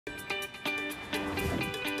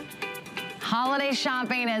Holiday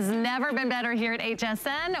shopping has never been better here at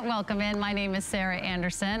HSN. Welcome in. My name is Sarah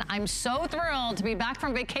Anderson. I'm so thrilled to be back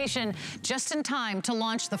from vacation just in time to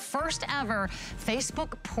launch the first ever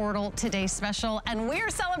Facebook Portal Today special. And we are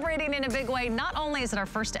celebrating in a big way. Not only is it our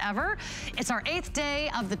first ever, it's our 8th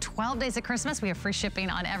day of the 12 days of Christmas. We have free shipping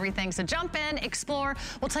on everything. So jump in, explore.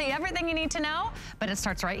 We'll tell you everything you need to know, but it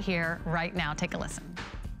starts right here, right now. Take a listen.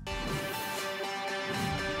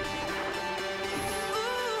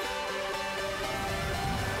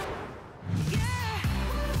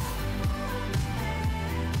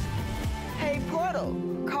 Portal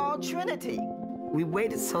called Trinity. We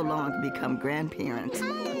waited so long to become grandparents.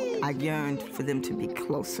 I yearned for them to be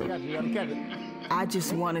closer. I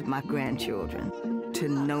just wanted my grandchildren to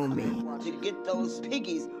know me. To get those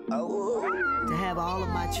piggies. Oh. To have all of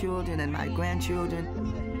my children and my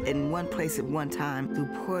grandchildren in one place at one time through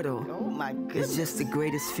Portal. Oh my goodness. It's just the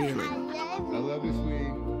greatest feeling. I love you,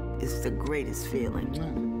 sweetie. It's the greatest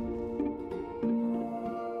feeling.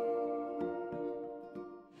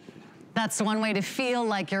 That's one way to feel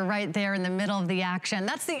like you're right there in the middle of the action.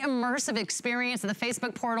 That's the immersive experience that the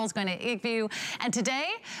Facebook Portal is going to give you. And today,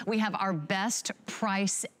 we have our best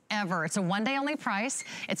price ever. It's a one-day only price.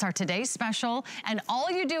 It's our today's special. And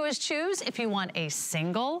all you do is choose if you want a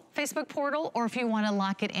single Facebook Portal or if you want to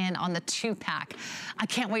lock it in on the 2-pack. I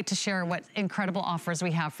can't wait to share what incredible offers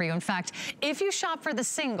we have for you. In fact, if you shop for the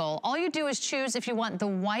single, all you do is choose if you want the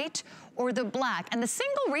white or the black. And the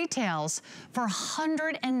single retails for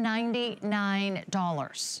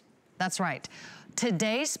 $199. That's right.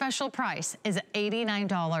 Today's special price is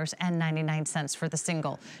 $89.99 for the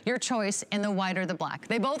single. Your choice in the white or the black.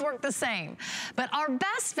 They both work the same. But our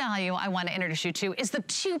best value I want to introduce you to is the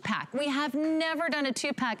 2-pack. We have never done a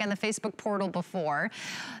 2-pack in the Facebook Portal before.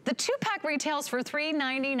 The 2-pack retails for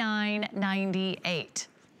 $399.98.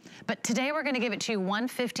 But today we're gonna give it to you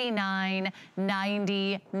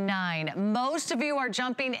 $159.99. Most of you are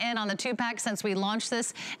jumping in on the 2-pack since we launched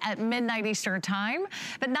this at midnight Eastern time.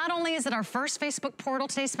 But not only is it our first Facebook Portal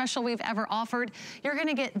Today special we've ever offered, you're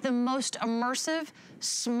gonna get the most immersive,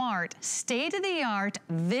 smart, state-of-the-art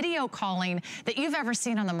video calling that you've ever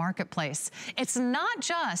seen on the marketplace. It's not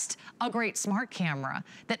just a great smart camera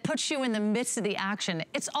that puts you in the midst of the action.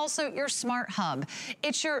 It's also your smart hub.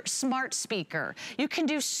 It's your smart speaker. You can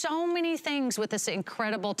do so many things with this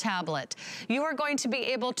incredible tablet. You are going to be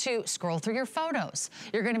able to scroll through your photos.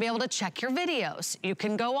 You're going to be able to check your videos. You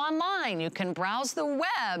can go online. You can browse the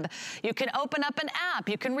web. You can open up an app.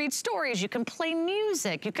 You can read stories. You can play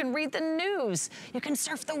music. You can read the news. You can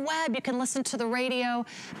surf the web. You can listen to the radio.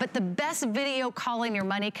 But the best video calling your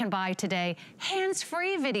money can buy today,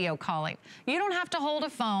 hands-free video calling. You don't have to hold a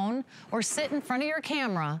phone or sit in front of your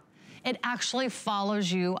camera. It actually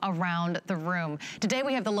follows you around the room. Today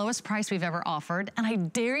we have the lowest price we've ever offered, and I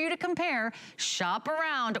dare you to compare, shop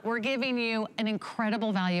around. We're giving you an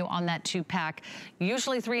incredible value on that 2-pack.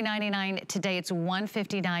 Usually $399, today it's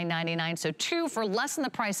 $159.99, so 2 for less than the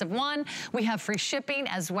price of 1. We have free shipping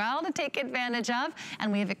as well to take advantage of,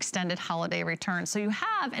 and we have extended holiday returns. So you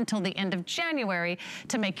have until the end of January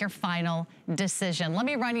to make your final decision. Let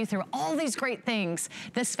me run you through all these great things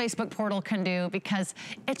this Facebook Portal can do because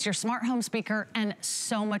it's your smart home speaker and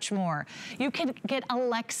so much more. You can get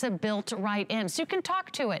Alexa built right in, so you can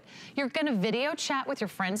talk to it. You're gonna video chat with your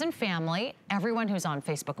friends and family, everyone who's on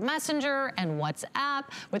Facebook Messenger and WhatsApp.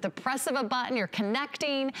 With the press of a button, you're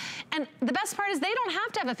connecting. And the best part is they don't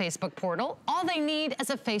have to have a Facebook Portal. All they need is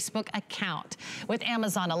a Facebook account. With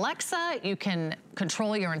Amazon Alexa, you can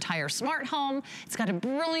control your entire smart home. It's got a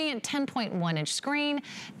brilliant 10.1-inch screen.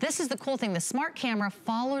 This is the cool thing. The smart camera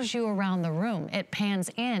follows you around the room. It pans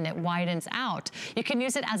in, it widens out. You can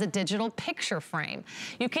use it as a digital picture frame.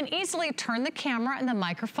 You can easily turn the camera and the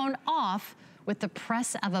microphone off with the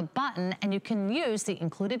press of a button, and you can use the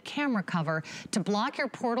included camera cover to block your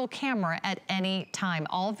Portal camera at any time.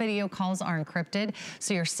 All video calls are encrypted,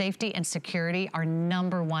 so your safety and security are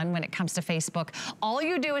 #1 when it comes to Facebook. All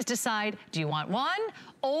you do is decide, do you want one,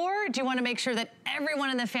 or do you want to make sure that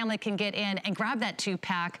everyone in the family can get in and grab that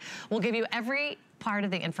 2-pack? We'll give you every part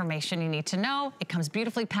of the information you need to know. It comes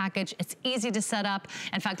beautifully packaged. It's easy to set up.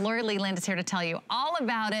 In fact, Lori Leland is here to tell you all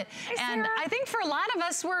about it. Hi, and Sarah. I think for a lot of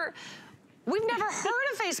us, we've never heard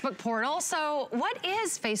of Facebook Portal, so what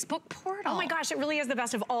is Facebook Portal? Oh my gosh, it really is the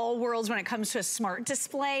best of all worlds when it comes to a smart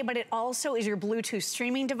display, but it also is your Bluetooth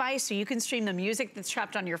streaming device, so you can stream the music that's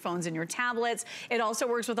trapped on your phones and your tablets. It also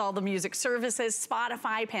works with all the music services,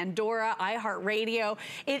 Spotify, Pandora, iHeartRadio.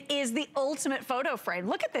 It is the ultimate photo frame.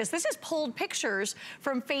 Look at this. This is pulled pictures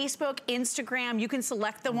from Facebook, Instagram. You can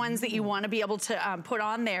select the ones that you want to be able to put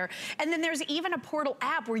on there. And then there's even a Portal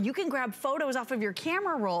app where you can grab photos off of your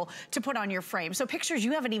camera roll to put on your frame. So pictures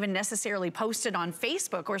you haven't even necessarily posted on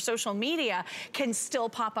Facebook or social media can still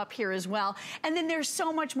pop up here as well. And then there's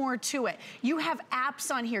so much more to it. You have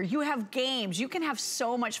apps on here, you have games, you can have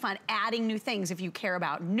so much fun adding new things if you care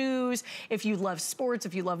about news, if you love sports,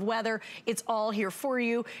 if you love weather, it's all here for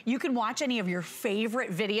you. You can watch any of your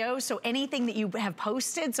favorite videos, so anything that you have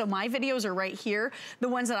posted. So my videos are right here. The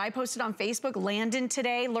ones that I posted on Facebook, Landon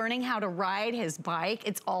today, learning how to ride his bike,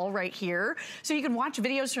 it's all right here. So you can watch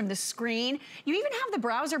videos from the screen. You even have the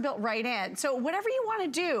browser built right in. So whatever you want to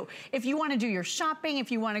do, if you want to do your shopping,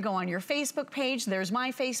 if you want to go on your Facebook page, there's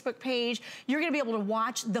my Facebook page, you're going to be able to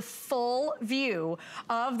watch the full view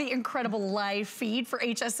of the incredible live feed for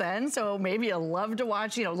HSN. So maybe you love to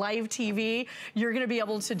watch, you know, live TV, you're going to be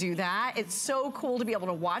able to do that. It's so cool to be able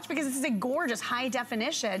to watch because this is a gorgeous high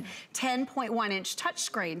definition 10.1 inch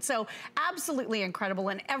touchscreen. So absolutely incredible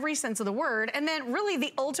in every sense of the word. And then really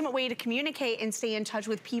the ultimate way to communicate and stay in touch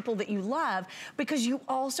with people that you love, because you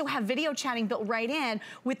also have video chatting built right in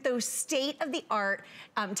with those state-of-the-art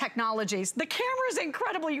technologies. The camera is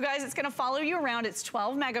incredible, you guys. It's gonna follow you around. It's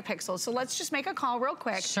 12 megapixels. So let's just make a call real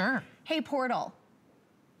quick. Sure. Hey, Portal.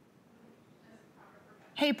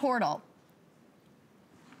 Hey, Portal.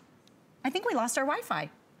 I think we lost our Wi-Fi.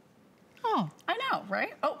 Oh. I know,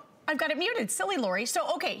 right? Oh. I've got it muted, silly Lori. So,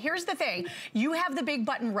 okay, here's the thing. You have the big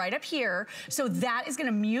button right up here. So that is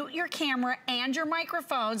gonna mute your camera and your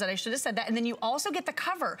microphones, and I should have said that. And then you also get the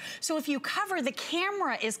cover. So if you cover, the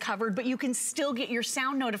camera is covered, but you can still get your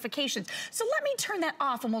sound notifications. So let me turn that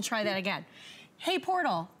off and we'll try that again. Hey,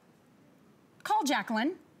 Portal, call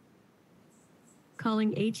Jacqueline.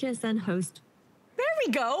 Calling HSN host. There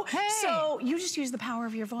we go. Hey. So you just use the power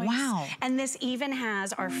of your voice. Wow. And this even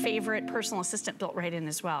has our favorite personal assistant built right in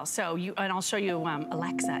as well. So and I'll show you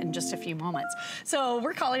Alexa in just a few moments. So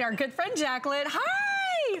we're calling our good friend Jacqueline.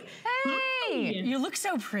 Hi. Hey. Hi. You look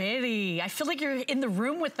so pretty. I feel like you're in the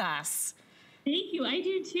room with us. Thank you. I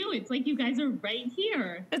do too. It's like you guys are right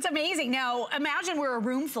here. It's amazing. Now, imagine we're a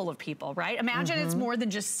room full of people, right? Imagine it's more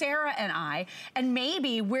than just Sarah and I, and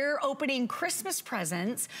maybe we're opening Christmas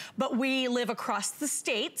presents, but we live across the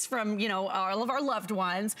states from, you know, all of our loved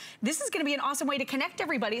ones. This is gonna be an awesome way to connect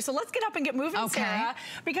everybody. So let's get up and get moving, Sarah,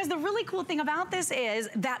 because the really cool thing about this is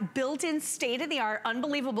that built-in state-of-the-art,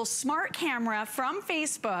 unbelievable smart camera from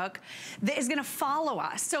Facebook that is gonna follow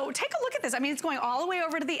us. So take a look at this. I mean, it's going all the way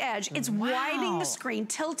over to the edge. It's widening the screen,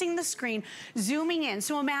 tilting the screen, zooming in.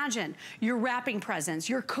 So imagine you're wrapping presents,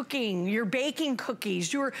 you're cooking, you're baking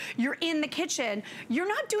cookies, you're in the kitchen. You're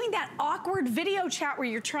not doing that awkward video chat where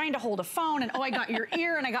you're trying to hold a phone and, oh, I got your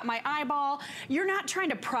ear and I got my eyeball. You're not trying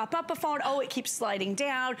to prop up a phone. Oh, it keeps sliding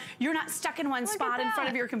down. You're not stuck in one spot in front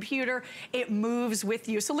of your computer. It moves with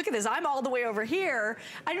you. So look at this. I'm all the way over here.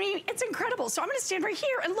 I mean, it's incredible. So I'm going to stand right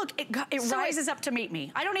here and look, it rises up to meet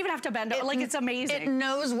me. I don't even have to bend. Like, it's amazing. It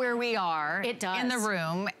knows where we are. It does. In the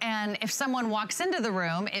room, and if someone walks into the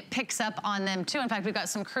room, it picks up on them too. In fact, we've got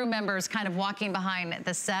some crew members kind of walking behind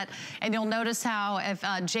the set, and you'll notice how if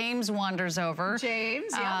James wanders over.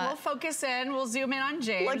 James, yeah, we'll focus in. We'll zoom in on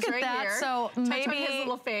James. Look at right that. Here. So touch maybe on his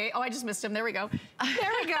little face. Oh, I just missed him. There we go.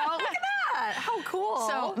 There we go. Look at that. How cool.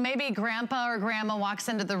 So maybe grandpa or grandma walks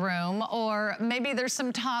into the room, or maybe there's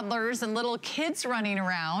some toddlers and little kids running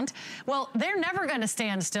around. Well, they're never going to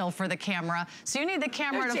stand still for the camera, so you need the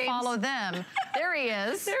camera to follow them. There he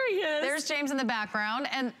is. There he is. There's James in the background,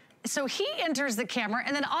 and so he enters the camera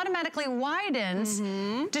and then automatically widens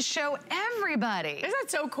to show everybody. Isn't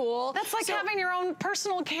that so cool? That's like having your own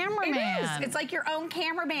personal cameraman. It is. It's like your own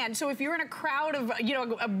cameraman. So if you're in a crowd of, you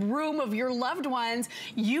know, a room of your loved ones,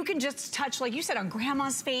 you can just touch, like you said, on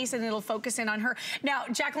grandma's face and it'll focus in on her. Now,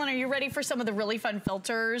 Jacqueline, are you ready for some of the really fun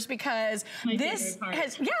filters? Because this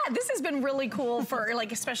has been really cool for,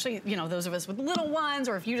 like, especially, you know, those of us with little ones,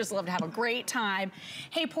 or if you just love to have a great time.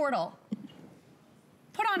 Hey, Portal.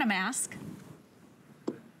 Put on a mask.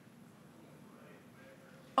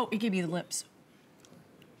 Oh, it gave me the lips.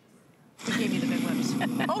 It gave me the big lips.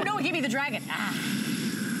 Oh no, it gave me the dragon. Ah.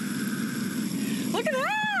 Look at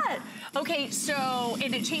that. Okay, so,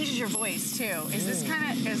 and it changes your voice too. Is this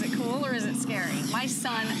kind of, is it cool or is it scary? My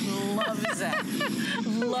son loves it.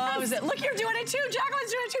 Loves it. Look, you're doing it too.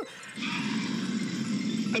 Jacqueline's doing it too.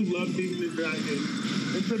 I love being the dragon.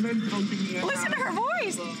 It's a mental thing. Listen to her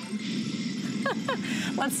voice.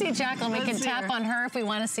 Let's see Jacqueline. We can tap on her if we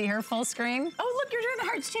want to see her full screen. Oh, look, you're doing the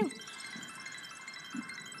hearts too.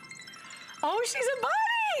 Oh, she's a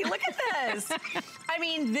bunny. Look at this. I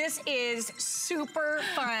mean, this is super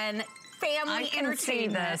fun. Family entertainment. See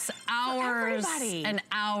this. Hours and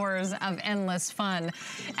hours of endless fun.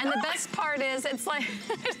 And the best part is, it's like,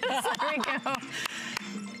 there we go.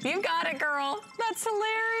 You got it, girl. That's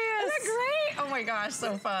hilarious. Isn't that great? Oh my gosh,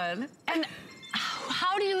 so fun. And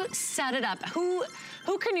how do you set it up? Who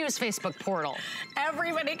can use Facebook Portal?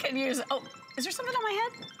 Everybody can use, oh, is there something on my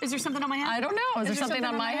head? Is there something on my head? I don't know. Is there something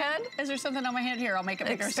on my head? Is there something on my head? Here, I'll make it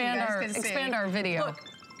bigger so you guys can see. Expand our video. Look,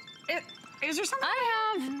 is there something?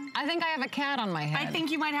 I think I have a cat on my head. I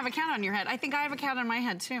think you might have a cat on your head. I think I have a cat on my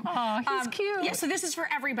head too. Oh, he's cute. Yeah, so this is for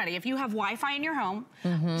everybody. If you have Wi-Fi in your home,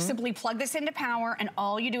 simply plug this into power and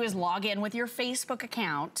all you do is log in with your Facebook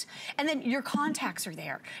account and then your contacts are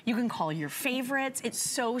there. You can call your favorites. It's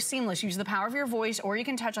so seamless. Use the power of your voice or you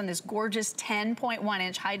can touch on this gorgeous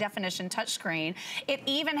 10.1-inch high definition touchscreen. It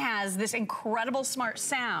even has this incredible smart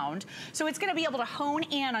sound. So it's gonna be able to hone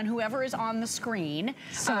in on whoever is on the screen.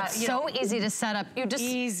 So it's so easy to set up. You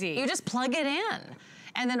just plug it in.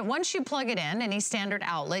 And then once you plug it in, any standard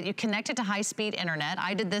outlet, you connect it to high-speed internet.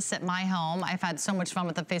 I did this at my home. I've had so much fun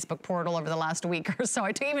with the Facebook Portal over the last week or so.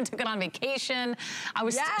 I even took it on vacation. I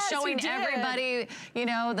was showing everybody, you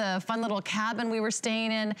know, the fun little cabin we were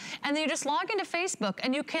staying in. And then you just log into Facebook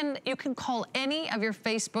and you can call any of your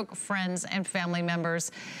Facebook friends and family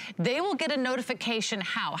members. They will get a notification.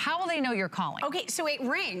 How will they know you're calling? Okay, so it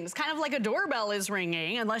rings, kind of like a doorbell is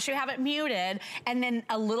ringing, unless you have it muted. And then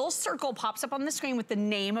a little circle pops up on the screen with the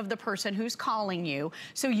name of the person who's calling you.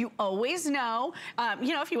 So you always know,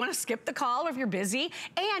 you know, if you want to skip the call or if you're busy,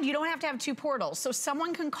 and you don't have to have two portals. So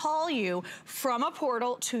someone can call you from a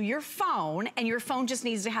portal to your phone and your phone just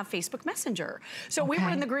needs to have Facebook Messenger. So we were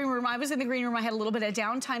in the green room. I was in the green room. I had a little bit of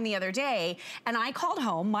downtime the other day and I called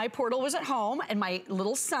home. My portal was at home and my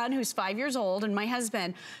little son, who's 5 years old, and my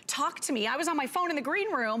husband talked to me. I was on my phone in the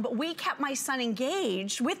green room, but we kept my son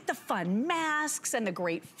engaged with the fun masks and the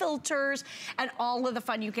great filters and all of the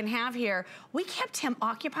fun you can have here. We kept him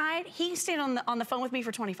occupied. He stayed on the phone with me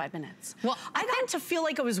for 25 minutes. Well, I got to feel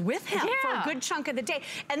like I was with him for a good chunk of the day.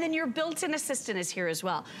 And then your built-in assistant is here as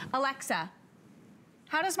well. Alexa,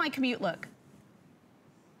 how does my commute look?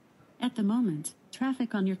 At the moment,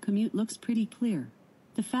 traffic on your commute looks pretty clear.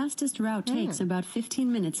 The fastest route takes about 15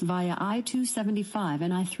 minutes via I-275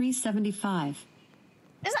 and I-375.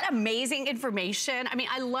 Isn't that amazing information? I mean,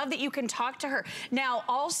 I love that you can talk to her. Now,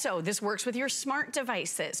 also, this works with your smart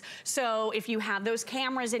devices. So if you have those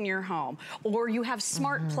cameras in your home or you have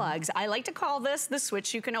smart plugs, I like to call this the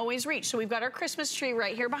switch you can always reach. So we've got our Christmas tree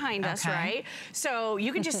right here behind us, right? So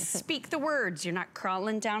you can just speak the words. You're not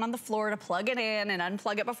crawling down on the floor to plug it in and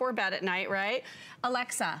unplug it before bed at night, right?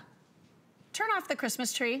 Alexa, turn off the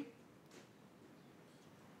Christmas tree.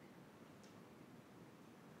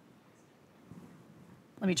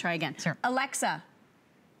 Let me try again. Sure. Alexa,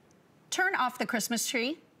 turn off the Christmas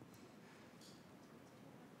tree.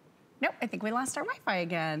 Nope, I think we lost our Wi-Fi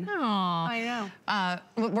again. Oh, I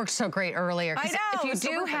know. It worked so great earlier. I know. If you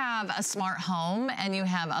do have a smart home and you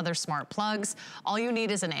have other smart plugs, all you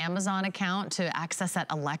need is an Amazon account to access that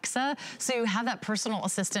Alexa. So you have that personal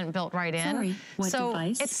assistant built right in. Sorry, what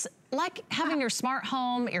device? It's like having your smart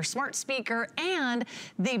home, your smart speaker, and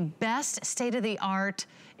the best state-of-the-art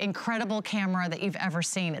incredible camera that you've ever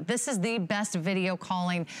seen. This is the best video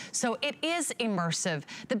calling, so it is immersive.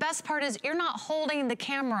 The best part is you're not holding the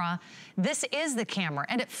camera. This is the camera,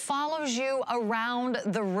 and it follows you around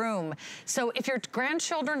the room. So if your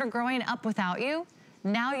grandchildren are growing up without you,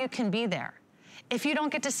 now you can be there. If you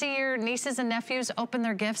don't get to see your nieces and nephews open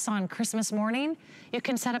their gifts on Christmas morning, you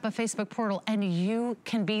can set up a Facebook portal and you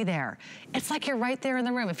can be there. It's like you're right there in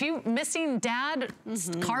the room. If you're missing dad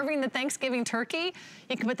carving the Thanksgiving turkey,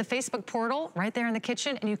 you can put the Facebook portal right there in the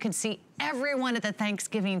kitchen and you can see everyone at the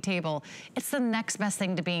Thanksgiving table. It's the next best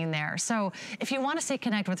thing to being there. So if you want to stay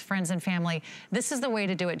connected with friends and family, this is the way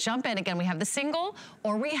to do it. Jump in. Again, we have the single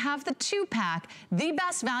or we have the 2-pack. The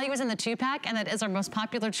best value is in the 2-pack, and that is our most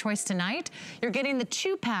popular choice tonight. You're getting the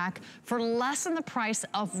 2-pack for less than the price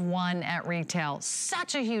of one at retail.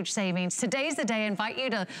 Such a huge savings. Today's the day. I invite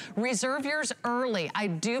you to reserve yours early. I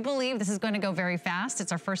do believe this is going to go very fast.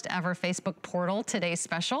 It's our first ever Facebook portal, today's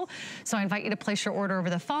special. So I invite you to place your order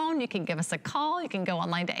over the phone. You can give us a call. You can go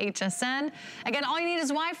online to HSN. Again, all you need is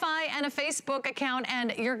Wi-Fi and a Facebook account,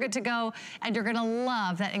 and you're good to go. And you're going to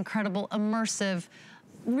love that incredible immersive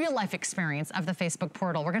real-life experience of the Facebook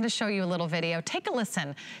portal. We're going to show you a little video. Take a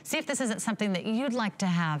listen. See if this isn't something that you'd like to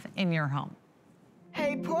have in your home.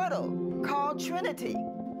 Hey, Portal, call Trinity.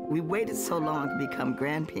 We waited so long to become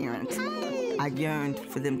grandparents. I yearned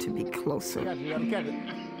for them to be closer.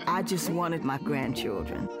 I just wanted my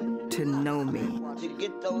grandchildren to know me. To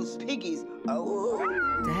get those piggies. Oh.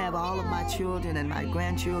 To have all of my children and my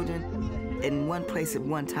grandchildren in one place at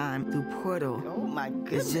one time through Portal. Oh my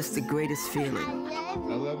goodness. It's just the greatest feeling. I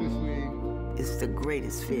love you, sweetie. It's the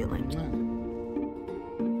greatest feeling.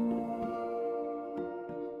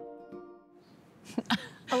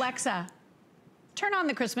 Alexa, turn on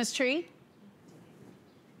the Christmas tree.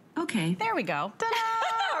 Okay. There we go.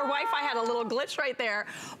 Ta-da! Our Wi-Fi had a little glitch right there.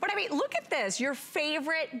 But I mean, look at this. Your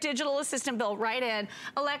favorite digital assistant built right in.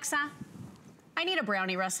 Alexa, I need a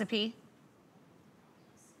brownie recipe.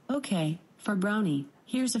 Okay, for brownie,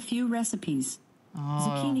 here's a few recipes.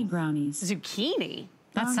 Zucchini brownies. Zucchini?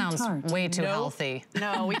 That Brownie sounds tart. way too healthy.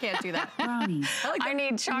 No, we can't do that. Brownies. I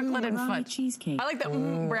need chocolate and brownie fudge. cheesecake. I like the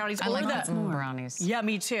brownies. I like the the brownies. Yeah,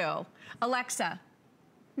 me too. Alexa,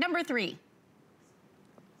 number 3.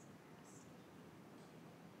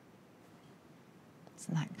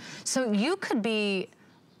 So you could be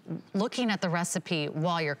looking at the recipe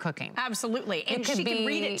while you're cooking. Absolutely. And she can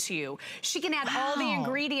read it to you. She can add all the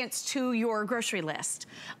ingredients to your grocery list.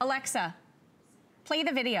 Alexa, play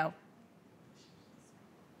the video.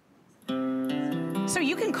 So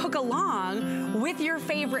you can cook along with your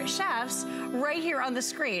favorite chefs right here on the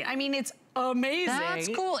screen. I mean, it's amazing. That's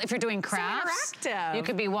cool. If you're doing crafts, so interactive. You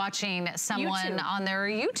could be watching someone on their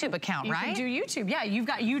YouTube account, right? You can do YouTube. Yeah, you've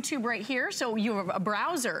got YouTube right here, so you have a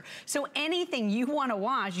browser. So anything you want to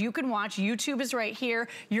watch, you can watch. YouTube is right here.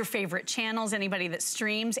 Your favorite channels, anybody that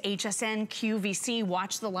streams, HSN, QVC,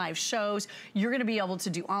 watch the live shows. You're going to be able to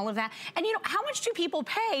do all of that. And you know, how much do people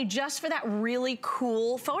pay just for that really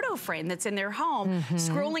cool photo frame that's in their home,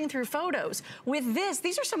 scrolling through photos? With this,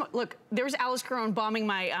 these are some, look, there was Alice Caron bombing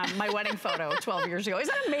my my wedding photo 12 years ago.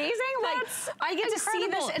 Isn't that amazing? Like, I get to see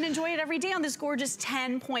this and enjoy it every day on this gorgeous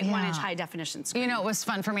 10.1 inch high definition screen. You know, it was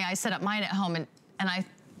fun for me. I set up mine at home and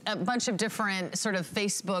a bunch of different sort of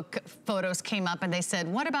Facebook photos came up and they said,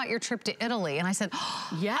 what about your trip to Italy? And I said,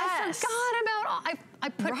 oh, yes. I forgot about I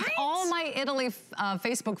put all my Italy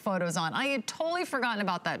Facebook photos on. I had totally forgotten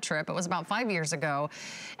about that trip. It was about 5 years ago.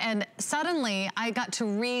 And suddenly I got to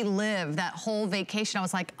relive that whole vacation. I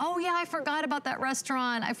was like, oh yeah, I forgot about that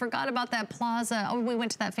restaurant. I forgot about that plaza. Oh, we went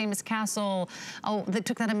to that famous castle. Oh, they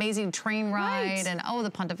took that amazing train ride. And oh, the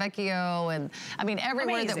Ponte Vecchio. And I mean,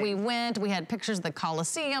 everywhere that we went, we had pictures of the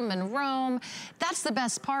Colosseum in Rome. That's the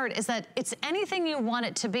best part, is that it's anything you want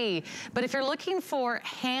it to be. But if you're looking for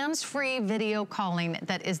hands-free video calling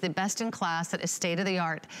that is the best in class, that is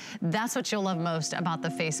state-of-the-art, that's what you'll love most about the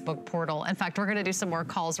Facebook portal. In fact, we're gonna do some more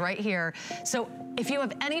calls right here. So if you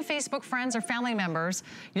have any Facebook friends or family members,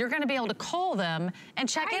 you're gonna be able to call them and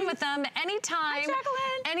check in with them anytime,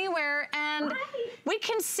 anywhere, and we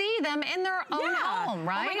can see them in their own home,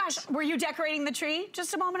 right? Oh my gosh, were you decorating the tree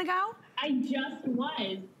just a moment ago? I just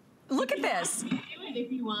was. Look at this. Do it if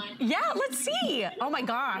you want. Yeah, let's see. Oh my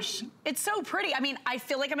gosh. It's so pretty. I mean, I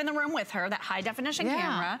feel like I'm in the room with her, that high definition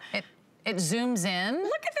camera. It zooms in.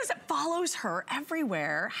 Look at this, it follows her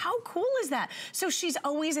everywhere. How cool is that? So she's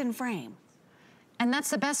always in frame. And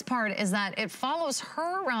that's the best part, is that it follows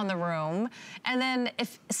her around the room, and then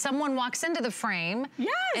if someone walks into the frame,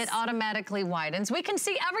 it automatically widens. We can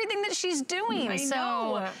see everything that she's doing. I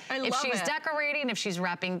know. I love if she's it. decorating, if she's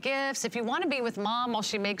wrapping gifts, if you want to be with mom while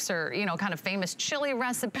she makes her, you know, kind of famous chili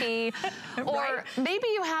recipe, or maybe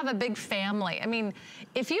you have a big family. I mean,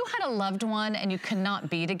 if you had a loved one and you could not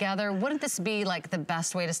be together, wouldn't this be like the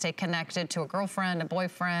best way to stay connected to a girlfriend, a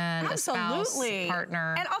boyfriend, a spouse, a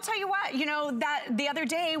partner? And I'll tell you what, you know, that the other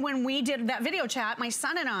day when we did that video chat, my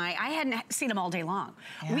son and I hadn't seen him all day long.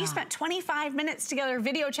 We spent 25 minutes together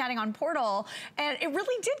video chatting on Portal, and it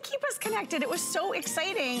really did keep us connected. It was so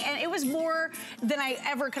exciting, and it was more than I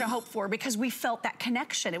ever could have hoped for, because we felt that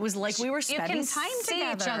connection. It was like we were spending time together. You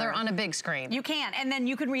can see each other on a big screen. You can, and then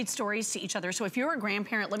you can read stories to each other. So if you're a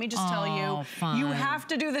grandparent, let me just tell you, you have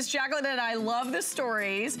to do this. Jacqueline and I love the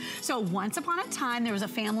stories. So once upon a time, there was a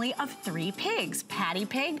family of 3 pigs: Patty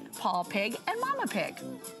Pig, Paul Pig, and Mama Pig.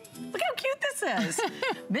 Look how cute this is.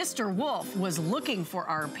 Mr. Wolf was looking for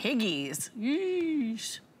our piggies.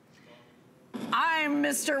 Yeesh. I'm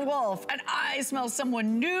Mr. Wolf, and I smell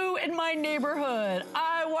someone new in my neighborhood.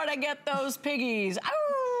 I want to get those piggies.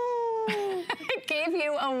 Oh! It gave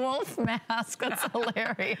you a wolf mask. That's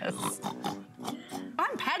hilarious.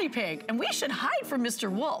 I'm Patty Pig, and we should hide from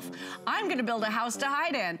Mr. Wolf. I'm gonna build a house to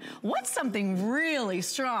hide in. What's something really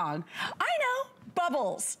strong? I know,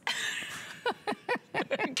 bubbles.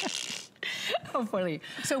 How funny.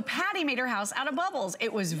 So Patty made her house out of bubbles.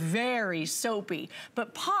 It was very soapy,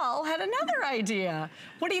 but Paul had another idea.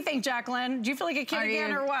 What do you think, Jacqueline? Do you feel like a kid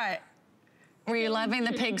again or what? Were you loving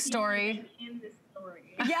the pig story?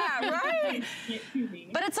 Yeah, right.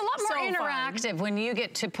 But it's a lot more attractive when you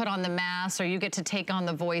get to put on the mask, or you get to take on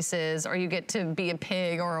the voices, or you get to be a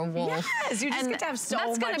pig or a wolf. Yes, you just get to have so much fun.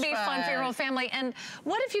 That's going to be fun for your whole family. And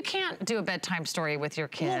what if you can't do a bedtime story with your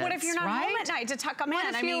kids? Well, what if you're not home at night to tuck them in?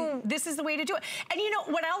 I mean, this is the way to do it. And you know,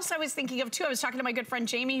 what else I was thinking of too, I was talking to my good friend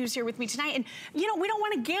Jamie, who's here with me tonight, and you know, we don't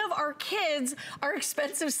want to give our kids our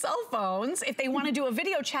expensive cell phones if they want to do a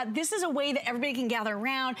video chat. This is a way that everybody can gather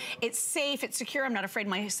around. It's safe, it's secure. I'm not afraid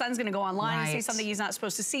my son's going to go online and see something he's not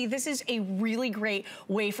supposed to see. This is a really great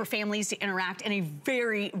way for families to interact in a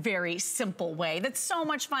very, very simple way that's so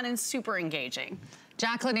much fun and super engaging.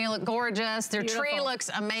 Jacqueline, you look gorgeous. Their tree looks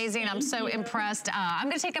amazing. I'm so impressed. I'm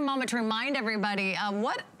going to take a moment to remind everybody,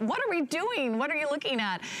 what are we doing? What are you looking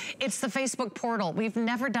at? It's the Facebook portal. We've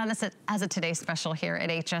never done this as a Today Special here at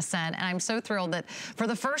HSN, and I'm so thrilled that for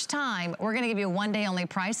the first time, we're going to give you a one-day only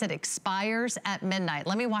price that expires at midnight.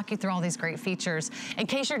 Let me walk you through all these great features. In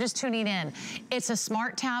case you're just tuning in, it's a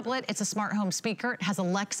smart tablet. It's a smart home speaker. It has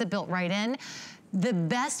Alexa built right in. The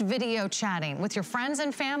best video chatting with your friends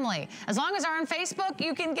and family. As long as they're on Facebook,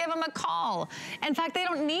 you can give them a call. In fact, they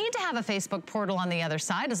don't need to have a Facebook portal on the other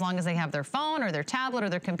side. As long as they have their phone or their tablet or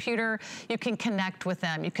their computer, you can connect with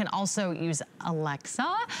them. You can also use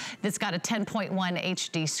Alexa. That's got a 10.1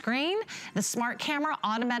 HD screen. The smart camera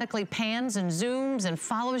automatically pans and zooms and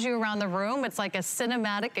follows you around the room. It's like a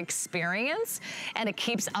cinematic experience, and it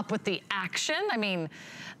keeps up with the action. I mean,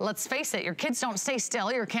 let's face it, your kids don't stay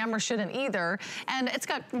still. Your camera shouldn't either. And it's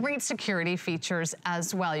got great security features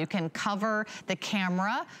as well. You can cover the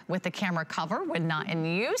camera with the camera cover when not in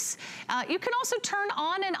use. You can also turn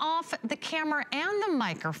on and off the camera and the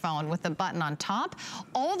microphone with the button on top.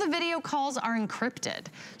 All the video calls are encrypted,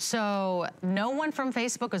 so no one from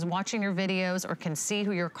Facebook is watching your videos or can see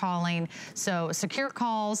who you're calling. So secure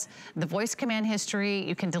calls, the voice command history,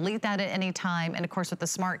 you can delete that at any time. And of course, with the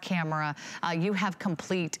smart camera, you have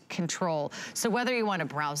complete control. So whether you want to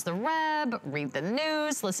browse the web, read the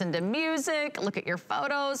news, listen to music, look at your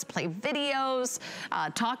photos, play videos,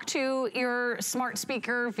 talk to your smart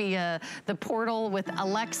speaker via the portal with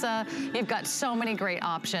Alexa, you've got so many great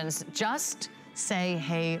options. Just say,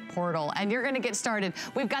 hey, portal, and you're gonna get started.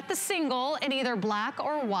 We've got the single in either black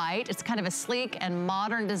or white. It's kind of a sleek and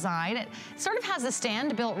modern design. It sort of has a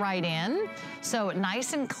stand built right in, so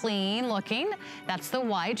nice and clean looking. That's the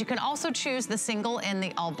white. You can also choose the single in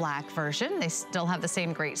the all black version. They still have the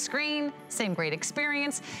same great screen, same great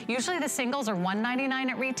experience. Usually the singles are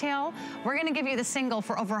 $199 at retail. We're gonna give you the single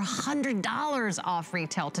for over $100 off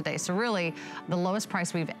retail today. So really the lowest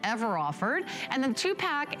price we've ever offered. And the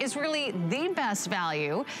 2-pack is really the best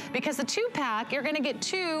value, because the 2-pack, you're gonna get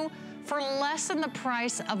 2 for less than the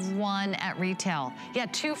price of 1 at retail. Yeah,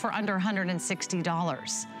 2 for under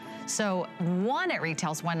 $160. So 1 at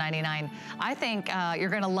retail is $199. I think you're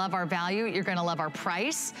gonna love our value. You're gonna love our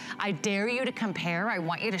price. I dare you to compare. I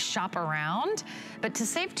want you to shop around. But to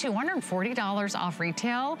save $240 off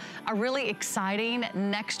retail, a really exciting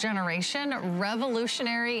next generation,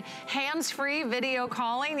 revolutionary, hands-free video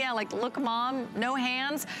calling. Yeah, like, look, Mom, no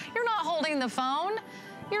hands. You're not holding the phone.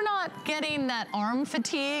 You're not getting that arm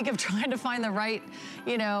fatigue of trying to find the right,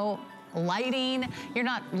 you know, lighting. You're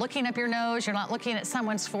not looking up your nose. You're not looking at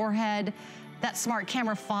someone's forehead. That smart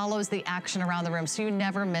camera follows the action around the room, so you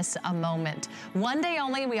never miss a moment. One day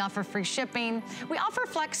only, we offer free shipping. We offer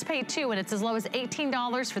FlexPay too, and it's as low as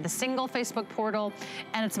 $18 for the single Facebook portal,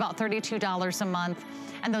 and it's about $32 a month.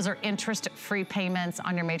 And those are interest-free payments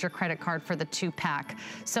on your major credit card for the 2-pack.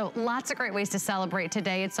 So lots of great ways to celebrate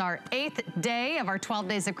today. It's our 8th day of our 12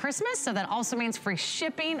 days of Christmas, so that also means free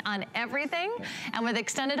shipping on everything. And with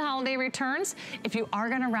extended holiday returns, if you are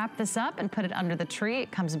gonna wrap this up and put it under the tree,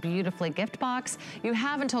 it comes beautifully gift box. You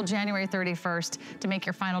have until January 31st to make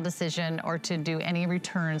your final decision or to do any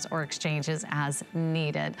returns or exchanges as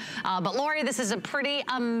needed. But Lori, this is a pretty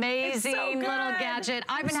amazing little gadget.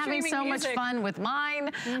 I've been having so much fun with mine.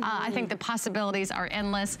 I think the possibilities are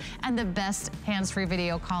endless, and the best hands-free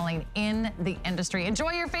video calling in the industry.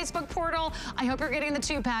 Enjoy your Facebook portal. I hope you're getting the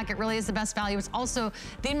 2-pack. It really is the best value. It's also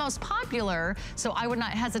the most popular, so I would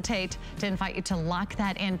not hesitate to invite you to lock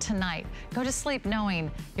that in tonight. Go to sleep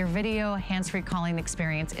knowing your video hands-free calling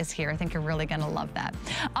experience is here. I think you're really gonna love that.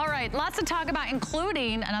 All right, lots to talk about,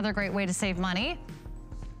 including another great way to save money.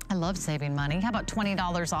 I love saving money. How about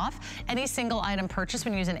 $20 off any single item purchase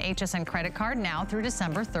when you use an HSN credit card now through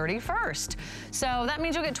December 31st. So that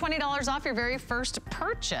means you'll get $20 off your very first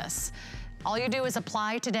purchase. All you do is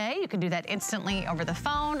apply today. You can do that instantly over the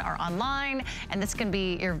phone or online, and this can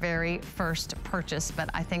be your very first purchase, but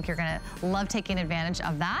I think you're gonna love taking advantage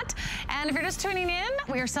of that. And if you're just tuning in,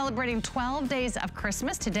 we are celebrating 12 days of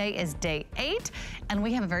Christmas. Today is day 8, and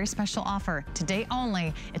we have a very special offer. Today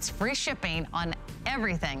only, it's free shipping on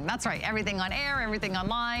everything. That's right, everything on air, everything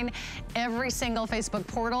online, every single Facebook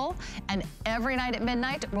portal, and every night at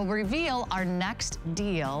midnight, we'll reveal our next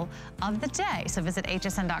deal of the day. So visit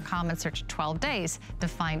hsn.com and search 12 days to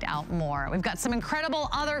find out more. We've got some incredible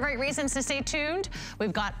other great reasons to stay tuned.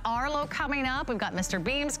 We've got Arlo coming up. We've got Mr.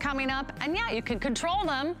 Beams coming up. And yeah, you can control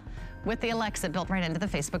them with the Alexa built right into the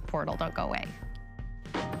Facebook portal. Don't go away.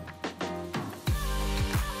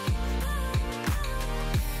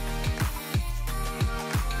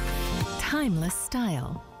 Timeless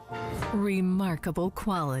style, remarkable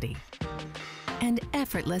quality, and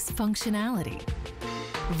effortless functionality.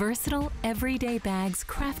 Versatile everyday bags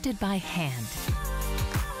crafted by hand,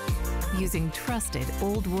 using trusted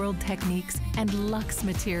old world techniques and luxe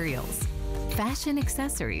materials. Fashion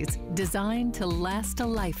accessories designed to last a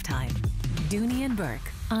lifetime. Dooney & Burke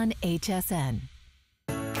on HSN.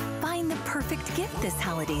 Find the perfect gift this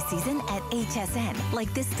holiday season at HSN,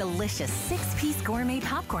 like this delicious 6-piece gourmet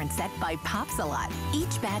popcorn set by Pops-A-Lot.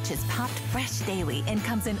 Each batch is popped fresh daily and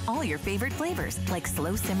comes in all your favorite flavors, like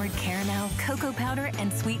slow-simmered caramel, cocoa powder,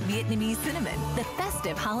 and sweet Vietnamese cinnamon. The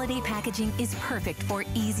festive holiday packaging is perfect for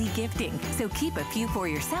easy gifting, so keep a few for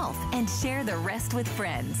yourself and share the rest with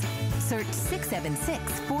friends. Search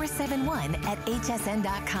 676-471 at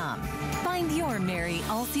hsn.com. Find your merry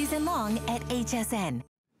all season long at HSN.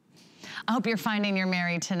 I hope you're finding your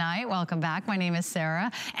Mary tonight. Welcome back. My name is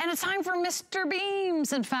Sarah, and it's time for Mr.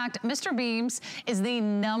 Beams. In fact, Mr. Beams is the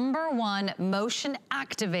 #1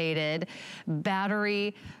 motion-activated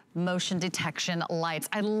battery motion detection lights.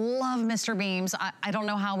 I love Mr. Beams. I don't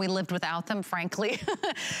know how we lived without them, frankly,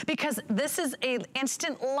 because this is an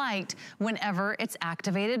instant light whenever it's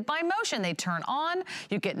activated by motion. They turn on,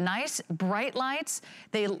 you get nice bright lights.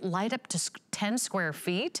 They light up to 10 square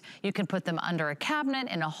feet. You can put them under a cabinet,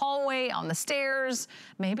 in a hallway, on the stairs,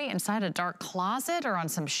 maybe inside a dark closet or on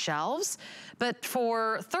some shelves. But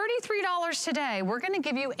for $33 today, we're gonna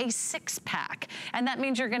give you a 6-pack. And that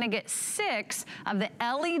means you're gonna get 6 of the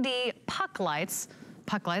LED puck lights,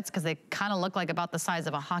 because they kind of look like about the size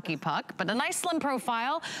of a hockey puck, but a nice slim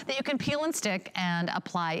profile that you can peel and stick and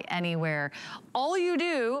apply anywhere. All you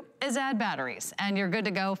do is add batteries and you're good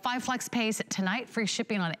to go. 5 flex pays tonight, free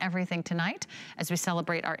shipping on everything tonight as we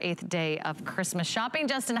celebrate our 8th day of Christmas shopping.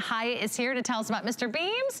 Justin Hyatt is here to tell us about Mr.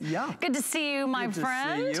 Beams. Yeah. Good to see you, my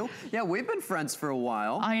friend. Good to see you. Yeah, we've been friends for a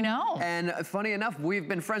while. I know. And funny enough, we've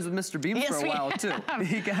been friends with Mr. Beams for a while too.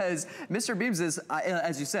 Because Mr. Beams is,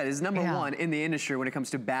 as you said, is #1 in the industry when it comes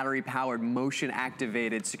to battery-powered,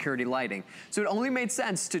 motion-activated security lighting. So it only made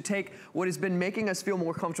sense to take what has been making us feel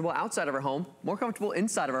more comfortable outside of our home, more comfortable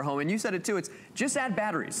inside of our home. And you said it too, it's just add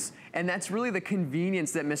batteries. And that's really the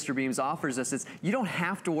convenience that Mr. Beams offers us. Is you don't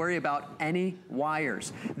have to worry about any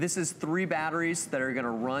wires. This is 3 batteries that are gonna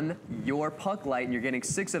run your puck light, and you're getting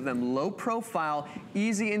 6 of them, low profile,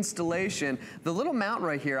 easy installation. The little mount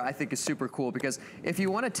right here I think is super cool, because if you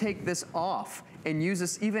wanna take this off and use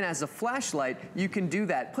this even as a flashlight, you can do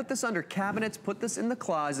that. Put this under cabinets, put this in the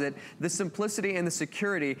closet, the simplicity and the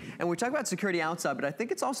security. And we talk about security outside, but I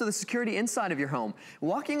think it's also the security inside of your home.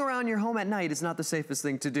 Walking around your home at night is not the safest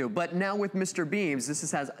thing to do. But now with Mr. Beams,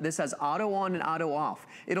 this has auto on and auto off.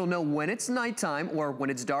 It'll know when it's nighttime or when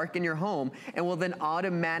it's dark in your home, and will then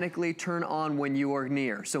automatically turn on when you are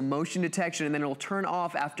near. So motion detection, and then it'll turn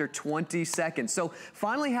off after 20 seconds. So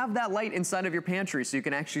finally have that light inside of your pantry so you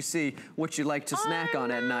can actually see what you like to snack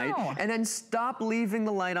on at night. And then stop leaving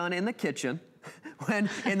the light on in the kitchen when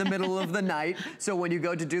in the middle of the night. So when you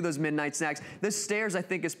go to do those midnight snacks, the stairs I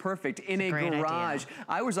think is perfect in a garage. Idea.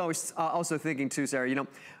 I was always also thinking too, Sarah, you know,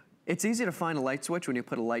 it's easy to find a light switch when you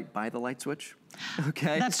put a light by the light switch.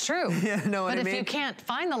 Okay. That's true. Yeah, know what I mean? But if you can't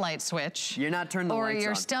find the light switch, you're not turning the lights on. Or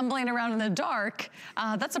you're stumbling around in the dark,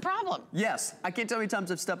 that's a problem. Yes. I can't tell you how many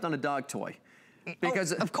times I've stepped on a dog toy.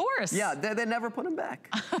 Because of course. Yeah, they never put them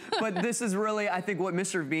back. But this is really, I think, what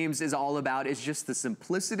Mr. Beams is all about, is just the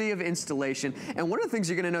simplicity of installation. And one of the things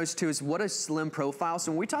you're gonna notice too is what a slim profile.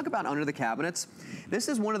 So when we talk about under the cabinets, this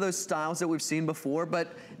is one of those styles that we've seen before,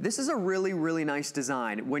 but this is a really, really nice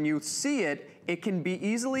design. When you see it, it can be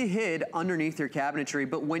easily hid underneath your cabinetry,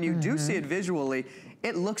 but when you do see it visually,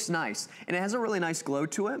 it looks nice. And it has a really nice glow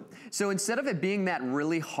to it. So instead of it being that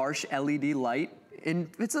really harsh LED light,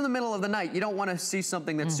 it's in the middle of the night. You don't want to see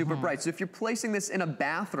something that's super bright. So if you're placing this in a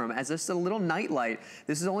bathroom as just a little night light,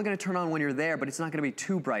 this is only going to turn on when you're there, but it's not going to be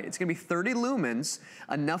too bright. It's going to be 30 lumens,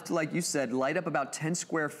 enough to, like you said, light up about 10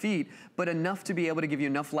 square feet, but enough to be able to give you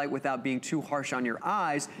enough light without being too harsh on your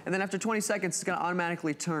eyes. And then after 20 seconds, it's going to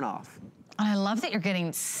automatically turn off. I love that you're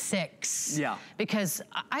getting 6. Yeah. Because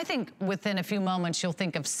I think within a few moments, you'll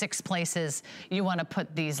think of 6 places you want to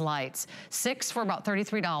put these lights. 6 for about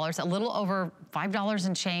 $33, a little over $5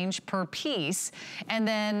 and change per piece. And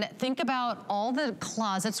then think about all the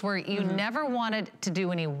closets where you never wanted to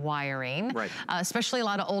do any wiring. Right. Especially a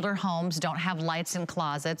lot of older homes don't have lights in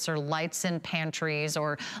closets or lights in pantries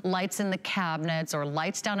or lights in the cabinets or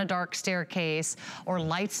lights down a dark staircase or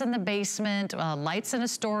lights in the basement, lights in a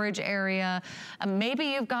storage area. Maybe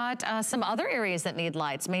you've got some other areas that need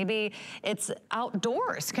lights. Maybe it's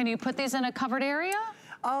outdoors. Can you put these in a covered area?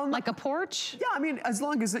 Like a porch? Yeah, I mean, as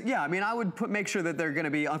long as, I mean, I would make sure that they're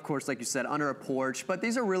gonna be, of course, like you said, under a porch, but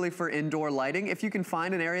these are really for indoor lighting. If you can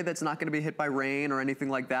find an area that's not gonna be hit by rain or anything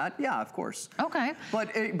like that, yeah, of course. Okay.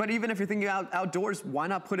 But even if you're thinking outdoors, why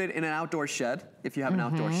not put it in an outdoor shed? If you have an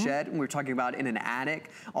outdoor shed, and we're talking about in an attic,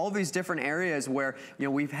 all these different areas where, you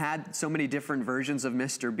know, we've had so many different versions of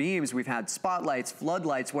Mr. Beams. We've had spotlights,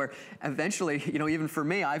 floodlights, where eventually, you know, even for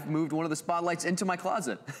me, I've moved one of the spotlights into my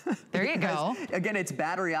closet. There you go. Again, it's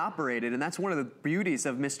battery operated, and that's one of the beauties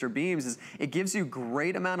of Mr. Beams is it gives you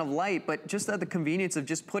great amount of light, but just at the convenience of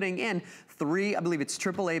just putting in 3, I believe it's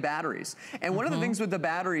AAA batteries. And one of the things with the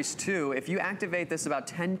batteries too, if you activate this about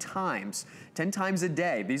 10 times a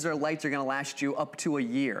day, these are lights that are gonna last you up to a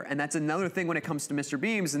year. And that's another thing when it comes to Mr.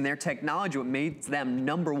 Beams and their technology, what made them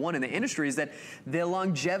 #1 in the industry is that the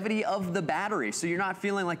longevity of the battery. So you're not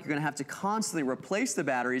feeling like you're gonna have to constantly replace the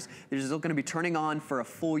batteries. They're still gonna be turning on for a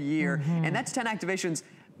full year. And that's 10 activations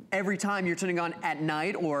every time you're turning on at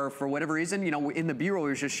night or for whatever reason, you know, in the B-roll we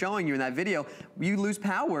were just showing you in that video, you lose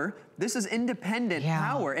power. This is independent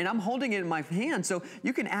power, and I'm holding it in my hand, so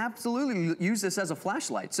you can absolutely use this as a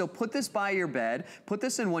flashlight. So put this by your bed, put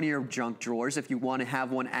this in one of your junk drawers if you want to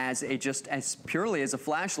have one as purely as a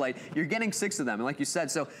flashlight. You're getting 6 of them, and like you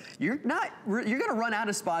said, so you're gonna run out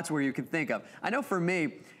of spots where you can think of. I know for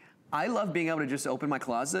me, I love being able to just open my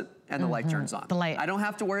closet and the light turns on. The light. I don't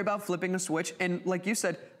have to worry about flipping a switch, and like you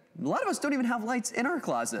said, a lot of us don't even have lights in our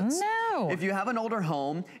closets. No. If you have an older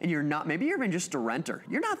home and you're not, maybe you're even just a renter,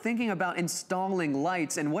 you're not thinking about installing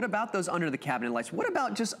lights, and what about those under the cabinet lights? What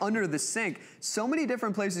about just under the sink? So many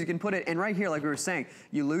different places you can put it, and right here, like we were saying,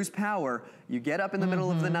 you lose power, you get up in the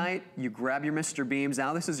middle of the night, you grab your Mr. Beams,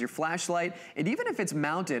 now this is your flashlight, and even if it's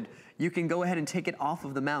mounted, you can go ahead and take it off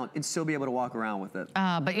of the mount and still be able to walk around with it.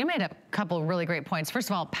 But you made a couple of really great points. First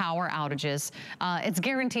of all, power outages. It's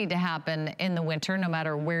guaranteed to happen in the winter, no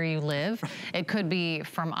matter where you live. It could be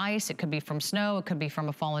from ice, it could be from snow, it could be from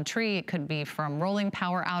a fallen tree, it could be from rolling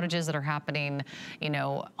power outages that are happening, you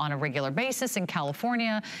know, on a regular basis in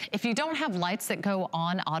California. If you don't have lights that go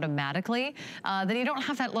on automatically, then you don't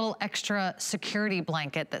have that little extra security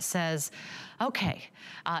blanket that says, okay,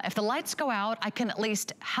 if the lights go out, I can at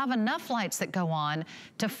least have enough lights that go on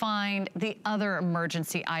to find the other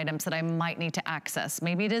emergency items that I might need to access.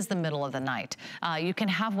 Maybe it is the middle of the night. You can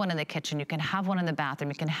have one in the kitchen, you can have one in the bathroom,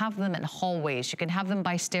 you can have them in hallways, you can have them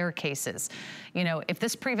by staircases. You know, if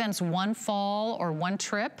this prevents one fall or one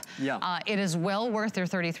trip, it is well worth your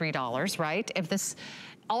 $33, right? If this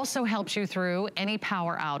also helps you through any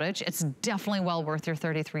power outage, it's definitely well worth your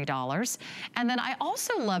 $33. And then I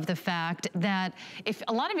also love the fact that if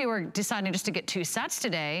a lot of you are deciding just to get 2 sets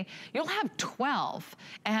today, you'll have 12.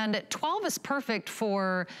 And 12 is perfect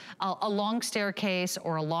for a long staircase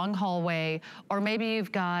or a long hallway, or maybe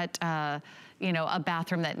you've got you know, a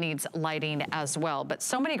bathroom that needs lighting as well. But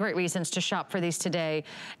so many great reasons to shop for these today.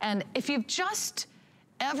 And if you've just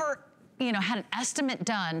ever you know, had an estimate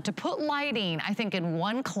done to put lighting, I think in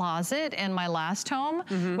one closet in my last home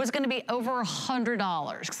was gonna be over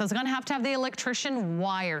 $100 because I was gonna have to have the electrician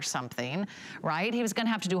wire something, right? He was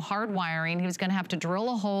gonna have to do hard wiring. He was gonna have to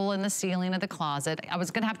drill a hole in the ceiling of the closet. I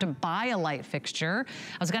was gonna have to buy a light fixture.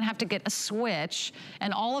 I was gonna have to get a switch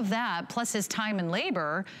and all of that, plus his time and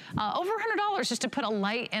labor, over $100 just to put a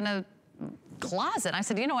light in a closet. I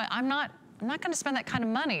said, you know what, I'm not gonna spend that kind of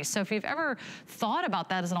money. So if you've ever thought about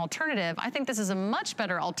that as an alternative, I think this is a much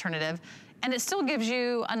better alternative, and it still gives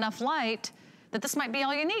you enough light that this might be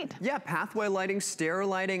all you need. Yeah, pathway lighting, stair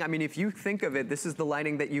lighting. I mean, if you think of it, this is the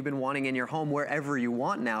lighting that you've been wanting in your home wherever you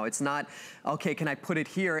want now. It's not, okay, can I put it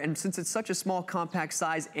here? And since it's such a small, compact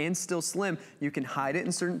size and still slim, you can hide it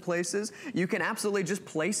in certain places. You can absolutely just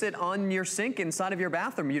place it on your sink inside of your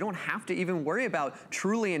bathroom. You don't have to even worry about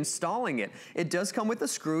truly installing it. It does come with a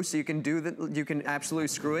screw, so you can do that. You can absolutely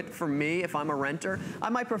screw it. For me, if I'm a renter, I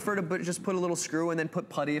might prefer to just put a little screw and then put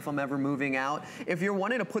putty if I'm ever moving out. If you're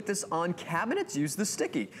wanting to put this on cabinets, use the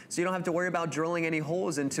sticky, so you don't have to worry about drilling any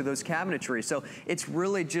holes into those cabinetry. So it's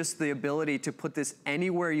really just the ability to put this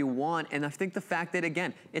anywhere you want. And I think the fact that,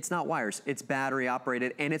 again, it's not wires, it's battery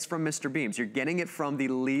operated, and it's from Mr. Beams. You're getting it from the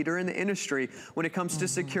leader in the industry when it comes to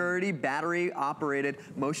security, battery operated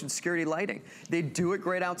motion security lighting. They do it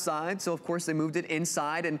great outside, so of course they moved it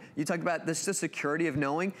inside. And you talked about this, the security of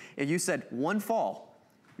knowing, if you said one fall,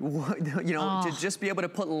 you know, to just be able to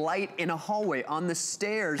put light in a hallway, on the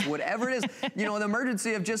stairs, whatever it is, you know, the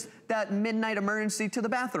emergency of just that midnight emergency to the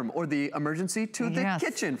bathroom, or the emergency to the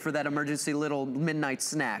kitchen for that emergency little midnight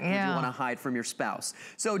snack if you want to hide from your spouse.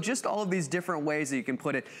 So just all of these different ways that you can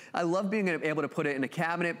put it. I love being able to put it in a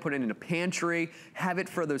cabinet, put it in a pantry, have it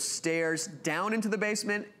for those stairs, down into the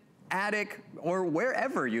basement, attic, or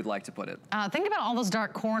wherever you'd like to put it. Think about all those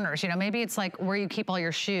dark corners. You know, maybe it's like where you keep all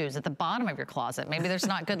your shoes, at the bottom of your closet. Maybe there's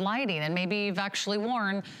not good lighting, and maybe you've actually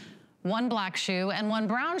worn one black shoe and one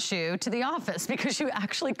brown shoe to the office because you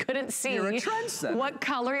actually couldn't see what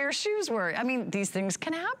color your shoes were. I mean, these things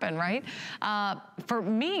can happen, right? For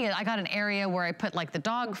me, I got an area where I put like the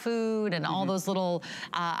dog food and all those little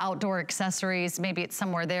outdoor accessories. Maybe it's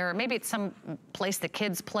somewhere there. Maybe it's some place the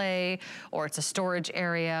kids play, or it's a storage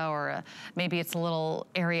area, or maybe it's a little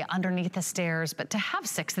area underneath the stairs. But to have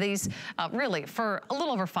 6 of these, really, for a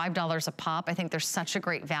little over $5 a pop, I think there's such a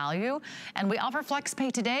great value. And we offer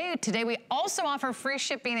FlexPay today. Today we also offer free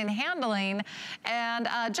shipping and handling. And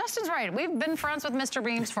Justin's right. We've been friends with Mr.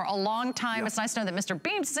 Beams for a long time. It's nice to know that Mr.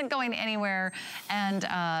 Beams isn't going anywhere, and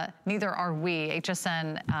neither are we.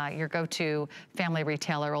 HSN, your go-to family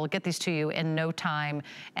retailer, will get these to you in no time.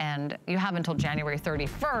 And you have until January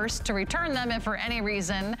 31st to return them if for any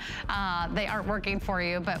reason they aren't working for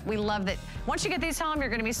you. But we love that once you get these home, you're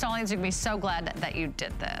going to be installing these. You're going to be so glad that you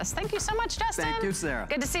did this. Thank you so much, Justin. Thank you, Sarah.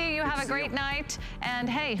 Good to see you. You have a great night. And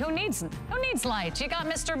hey, who needs light? You got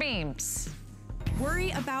Mr. Beams.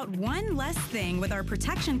 Worry about one less thing with our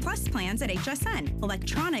Protection Plus plans at HSN.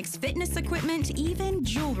 Electronics, fitness equipment, even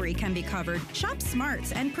jewelry can be covered. Shop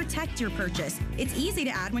smart and protect your purchase. It's easy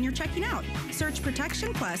to add when you're checking out. Search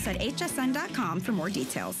Protection Plus at hsn.com for more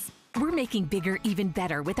details. We're making bigger even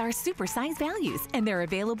better with our supersize values, and they're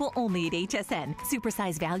available only at HSN.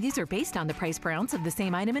 Supersize values are based on the price per ounce of the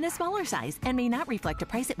same item in a smaller size and may not reflect a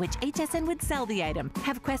price at which HSN would sell the item.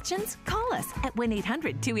 Have questions? Call us at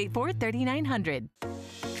 1-800-284-3900.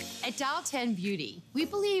 At Dial 10 Beauty, we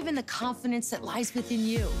believe in the confidence that lies within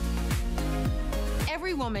you.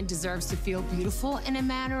 Every woman deserves to feel beautiful in a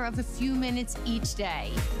matter of a few minutes each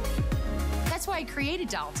day. That's why I created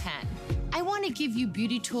Dial 10. I want to give you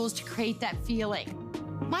beauty tools to create that feeling.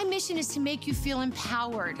 My mission is to make you feel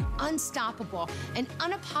empowered, unstoppable, and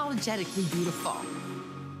unapologetically beautiful.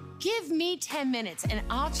 Give me 10 minutes and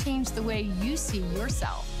I'll change the way you see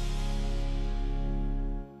yourself.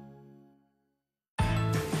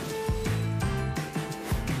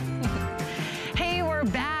 Hey, we're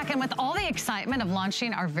back, and with all the excitement of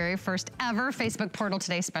launching our very first ever Facebook Portal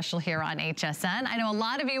Today special here on HSN, I know a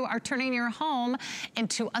lot of you are turning your home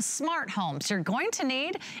into a smart home. So you're going to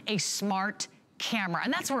need a smart camera,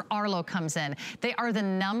 and that's where Arlo comes in. They are the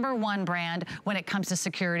 #1 brand when it comes to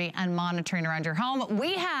security and monitoring around your home.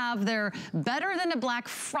 We have their Better Than a Black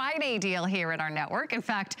Friday deal here at our network. In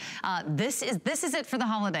fact, this is it for the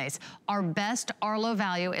holidays. Our best Arlo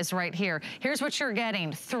value is right here. Here's what you're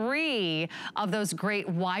getting: 3 of those great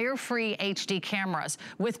wire-free HD cameras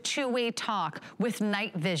with 2-way talk, with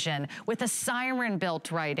night vision, with a siren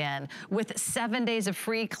built right in, with 7 days of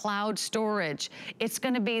free cloud storage. It's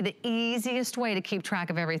going to be the easiest way to keep track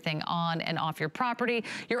of everything on and off your property.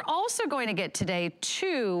 You're also going to get today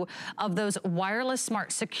 2 of those wireless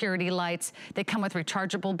smart security lights. They come with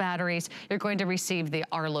rechargeable batteries. You're going to receive the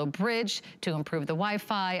Arlo Bridge to improve the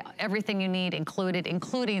Wi-Fi, everything you need included,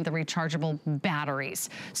 including the rechargeable batteries.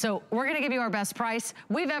 So we're going to give you our best price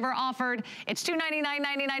we've ever offered. It's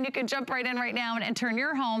 $299.99. You can jump right in right now and turn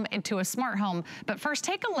your home into a smart home. But first,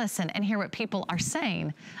 take a listen and hear what people are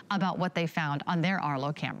saying about what they found on their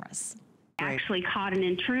Arlo cameras. Actually caught an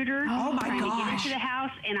intruder trying to get into the house,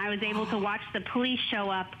 and I was able to watch the police show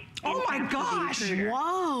up. Oh my gosh! Whoa!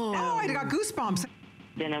 Oh, I got goosebumps.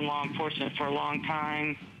 Been in law enforcement for a long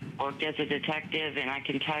time. worked as a detective, and I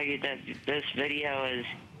can tell you that this video is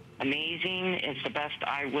amazing. It's the best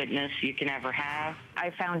eyewitness you can ever have.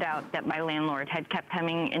 I found out that my landlord had kept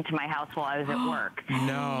coming into my house while I was at work.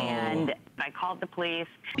 No. And I called the police.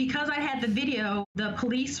 Because I had the video, the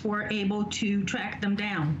police were able to track them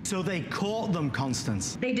down. So they caught them,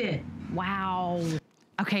 Constance? They did. Wow.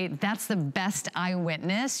 Okay, that's the best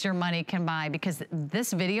eyewitness your money can buy, because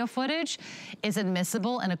this video footage is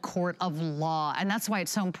admissible in a court of law. And that's why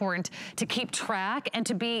it's so important to keep track and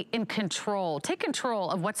to be in control. Take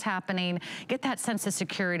control of what's happening. Get that sense of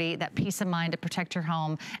security, that peace of mind to protect your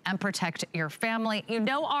home and protect your family. You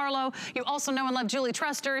know Arlo. You also know and love Julie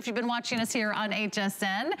Truster, if you've been watching us here on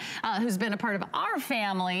HSN, who's been a part of our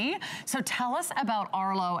family. So tell us about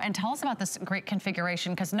Arlo and tell us about this great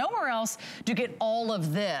configuration, because nowhere else do you get all of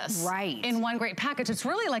this in one great package. It's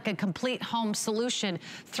really like a complete home solution.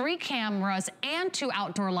 3 cameras and 2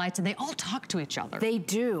 outdoor lights, and they all talk to each other. They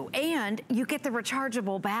do, and you get the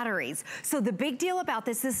rechargeable batteries. So the big deal about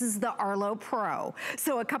this is the Arlo Pro.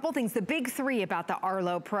 So a couple things. The big 3 about the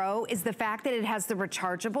Arlo Pro is the fact that it has the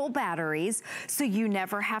rechargeable batteries, so you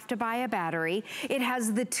never have to buy a battery. It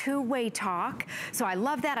has the 2-way talk. So I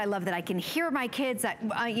love that. I love that I can hear my kids.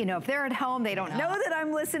 You know, if they're at home, they don't know that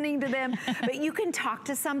I'm listening to them, but you can talk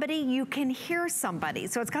to somebody, you can hear somebody.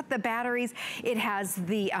 So it's got the batteries, it has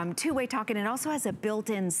the 2-way talk, and it also has a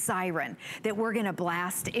built-in siren that we're gonna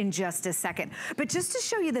blast in just a second. But just to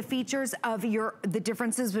show you the features of the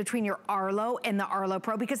differences between your Arlo and the Arlo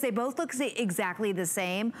Pro, because they both look exactly the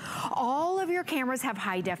same. All of your cameras have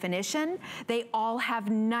high definition. They all have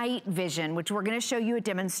night vision, which we're gonna show you a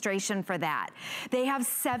demonstration for that. They have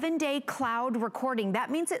 7-day cloud recording. That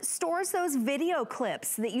means it stores those video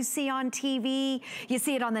clips that you see on TV. You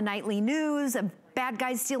see it on the nightly news of bad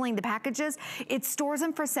guys stealing the packages. It stores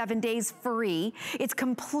them for 7 days free. It's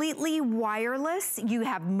completely wireless. You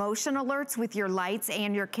have motion alerts with your lights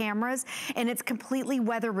and your cameras, and it's completely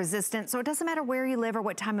weather resistant, so it doesn't matter where you live or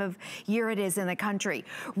what time of year it is in the country.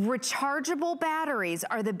 Rechargeable batteries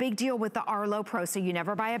are the big deal with the Arlo Pro, so you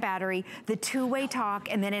never buy a battery, the 2-way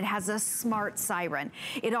talk, and then it has a smart siren.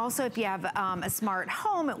 It also, if you have a smart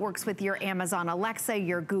home, it works with your Amazon Alexa,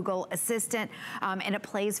 your Google Assistant, and it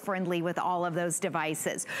plays friendly with all of those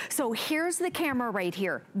devices. So here's the camera right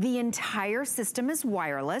here. The entire system is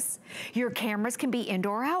wireless. Your cameras can be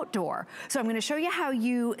indoor or outdoor. So I'm gonna show you how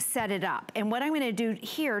you set it up. And what I'm gonna do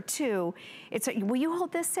here too, will you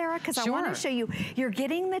hold this, Sarah? Because I wanna show you, you're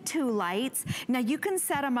getting the 2 lights. Now you can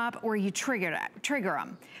set them up or you trigger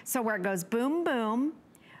them. So where it goes boom, boom.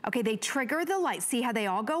 Okay, they trigger the lights. See how they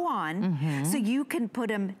all go on? So you can put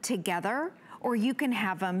them together, or you can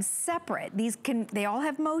have them separate. They all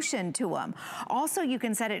have motion to them. Also, you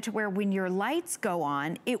can set it to where when your lights go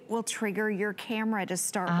on, it will trigger your camera to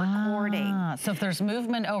start recording. So if there's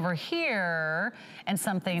movement over here and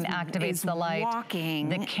something activates the light,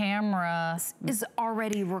 the camera is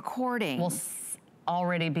already recording. Will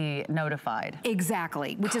already be notified.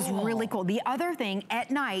 Exactly, which is really cool. The other thing,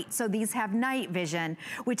 at night, so these have night vision,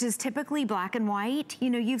 which is typically black and white.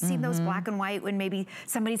 You know, you've seen those black and white when maybe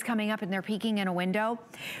somebody's coming up and they're peeking in a window.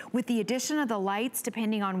 With the addition of the lights,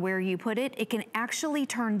 depending on where you put it, it can actually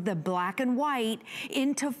turn the black and white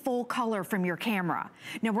into full color from your camera.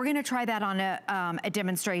 Now, we're gonna try that on a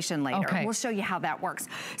demonstration later. Okay. We'll show you how that works.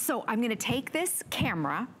 So I'm gonna take this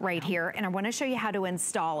camera right here, and I wanna show you how to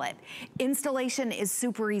install it. Installation is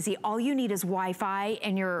super easy. All you need is Wi-Fi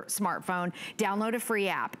and your smartphone. Download a free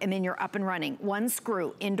app, and then you're up and running. 1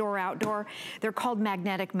 screw, indoor, outdoor. They're called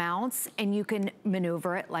magnetic mounts, and you can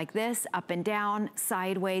maneuver it like this, up and down,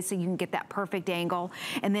 sideways, so you can get that perfect angle.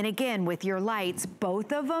 And then again, with your lights,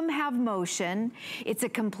 both of them have motion. It's a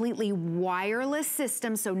completely wireless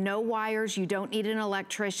system, so no wires. You don't need an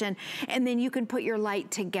electrician. And then you can put your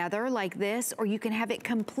light together like this, or you can have it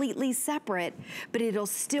completely separate, but it'll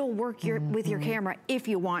still work with your camera if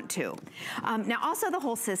you want to. Now also the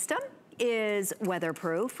whole system is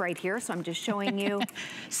weatherproof right here, so I'm just showing you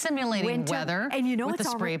simulating weather, and you know with it's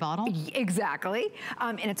a spray bottle. Exactly,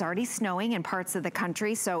 and it's already snowing in parts of the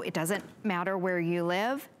country, so it doesn't matter where you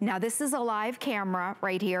live. Now this is a live camera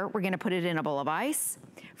right here. We're going to put it in a bowl of ice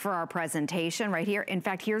for our presentation right here. In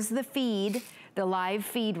fact, here's the feed, the live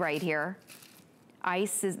feed right here.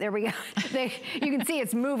 Ice is, there we go. You can see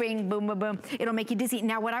it's moving, boom, boom, boom. It'll make you dizzy.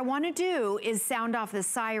 Now what I wanna do is sound off the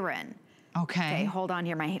siren. Okay, hold on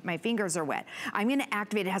here, my fingers are wet. I'm gonna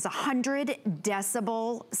activate, it has 100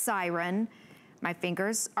 decibel siren. My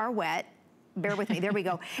fingers are wet. Bear with me, there we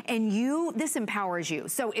go. And this empowers you.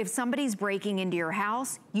 So if somebody's breaking into your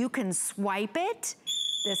house, you can swipe it,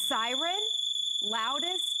 the siren,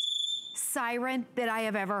 loudest, siren that I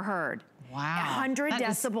have ever heard. Wow. 100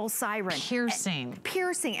 decibel siren. Piercing.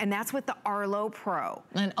 Piercing, and that's with the Arlo Pro.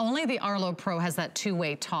 And only the Arlo Pro has that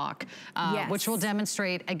two-way talk, which will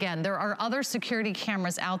demonstrate, again, there are other security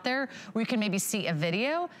cameras out there where you can maybe see a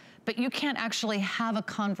video, but you can't actually have a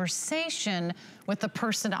conversation with the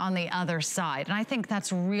person on the other side. And I think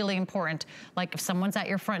that's really important. Like if someone's at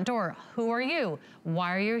your front door, who are you?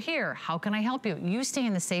 Why are you here? How can I help you? You stay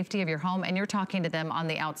in the safety of your home and you're talking to them on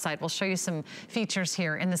the outside. We'll show you some features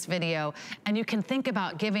here in this video. And you can think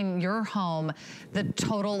about giving your home the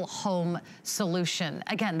total home solution.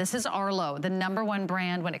 Again, this is Arlo, the #1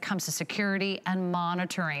 brand when it comes to security and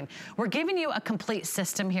monitoring. We're giving you a complete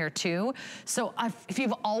system here too. So if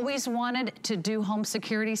you've always wanted to do home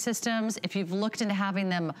security systems, if you've looked into having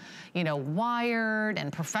them, you know, wired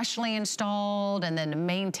and professionally installed and then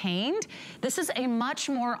maintained, this is a much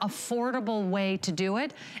more affordable way to do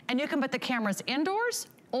it. And you can put the cameras indoors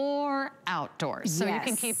or outdoors. So you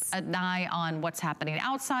can keep an eye on what's happening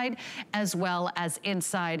outside as well as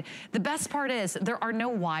inside. The best part is there are no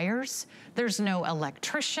wires. There's no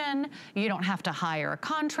electrician. You don't have to hire a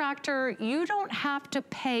contractor. You don't have to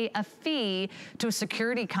pay a fee to a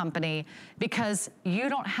security company because you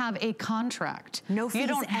don't have a contract. No fees. You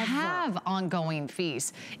don't have ongoing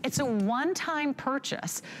fees. It's a one-time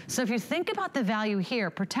purchase. So if you think about the value here,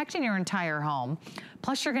 protecting your entire home,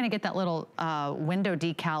 plus you're gonna get that little window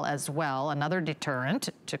decal as well, another deterrent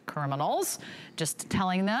to criminals, just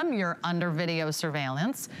telling them you're under video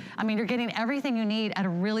surveillance. I mean, you're getting everything you need at a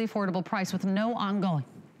really affordable price with no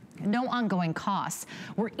ongoing costs.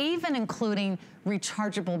 We're even including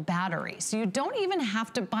rechargeable batteries. So you don't even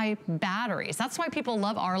have to buy batteries. That's why people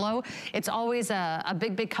love Arlo. It's always a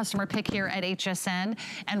big customer pick here at HSN.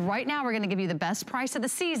 And right now we're gonna give you the best price of the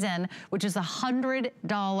season, which is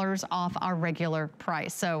 $100 off our regular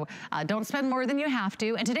price. So don't spend more than you have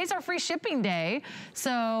to. And today's our free shipping day.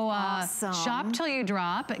 So shop till you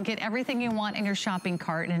drop, get everything you want in your shopping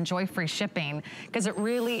cart and enjoy free shipping because it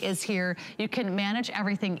really is here. You can manage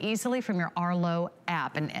everything easily from your Arlo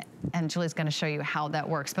app. And Julie's gonna show you how that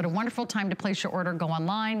works. But a wonderful time to place your order. Go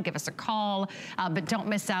online, give us a call, but don't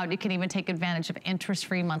miss out. You can even take advantage of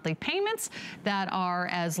interest-free monthly payments that are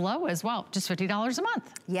as low as well, just $50 a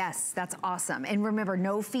month. Yes, that's awesome. And remember,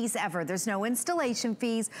 no fees ever. There's no installation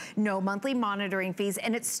fees, no monthly monitoring fees,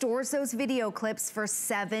 and it stores those video clips for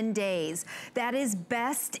 7 days. That is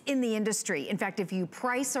best in the industry. In fact, if you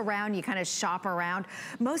price around, you kind of shop around,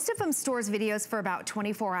 most of them stores videos for about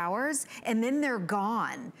 24 hours, and then they're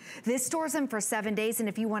gone. This stores them for 7 days, and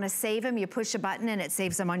if you want to save them, you push a button and it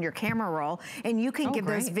saves them on your camera roll, and you can give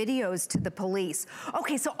those videos to the police.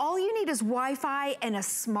 Okay, so all you need is Wi-Fi and a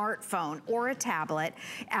smartphone or a tablet,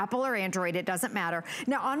 Apple or Android, it doesn't matter.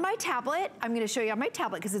 Now on my tablet, I'm going to show you on my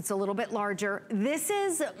tablet because it's a little bit larger. This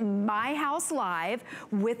is my house live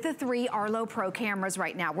with the 3 Arlo Pro cameras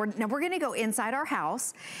right now. We're going to go inside our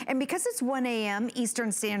house, and because it's 1 a.m.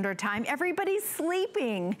 Eastern Standard Time, everybody's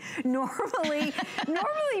sleeping. Normally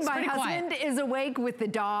my husband is awake with the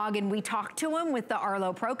dog, and we talk to him with the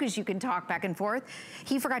Arlo Pro because you can talk back and forth.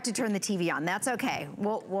 He forgot to turn the TV on. That's okay.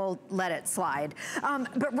 We'll let it slide.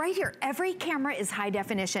 But right here, every camera is high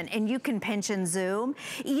definition, and you can pinch and zoom.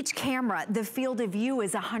 Each camera, the field of view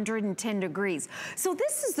is 110 degrees. So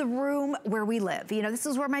this is the room where we live. You know, this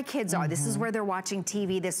is where my kids are. This is where they're watching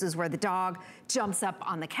TV. This is where the dog jumps up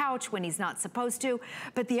on the couch when he's not supposed to.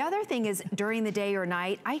 But the other thing is during the day or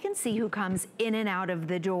night, I can see who comes in and out of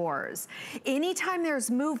the doors. Anytime there's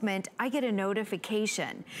movement, I get a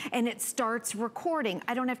notification and it starts recording.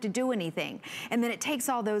 I don't have to do anything. And then it takes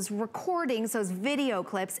all those recordings, those video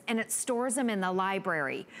clips, and it stores them in the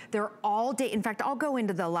library. They're all in fact, I'll go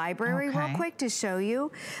into the library real quick to show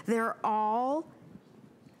you. They're all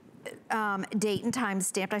date and time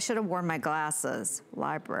stamped. I should have worn my glasses.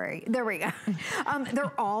 Library. There we go.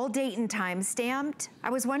 They're all date and time stamped.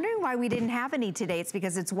 I was wondering why we didn't have any today. It's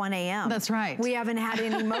because it's 1 a.m. That's right. We haven't had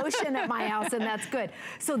any motion at my house, and that's good.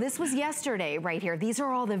 So this was yesterday right here. These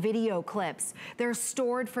are all the video clips. They're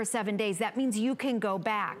stored for 7 days. That means you can go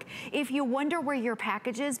back. If you wonder where your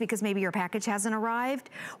package is because maybe your package hasn't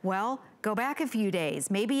arrived, well, go back a few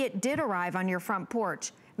days. Maybe it did arrive on your front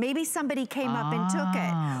porch. Maybe somebody came up and took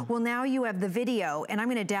it. Well, now you have the video, and I'm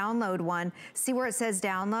gonna download one. See where it says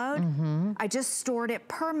download? I just stored it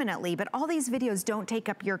permanently, but all these videos don't take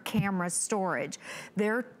up your camera storage.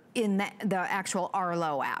 They're in the actual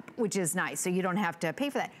Arlo app, which is nice, so you don't have to pay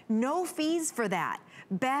for that. No fees for that.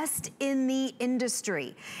 Best in the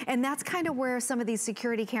industry. And that's kind of where some of these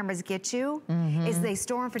security cameras get you, is they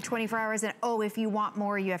store them for 24 hours, and oh, if you want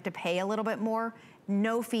more, you have to pay a little bit more.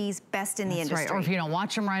 no fees, best in the industry. Right. Or if you don't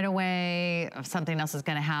watch them right away, something else is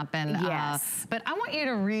gonna happen. Yes. But I want you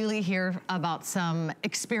to really hear about some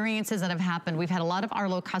experiences that have happened. We've had a lot of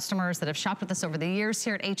Arlo customers that have shopped with us over the years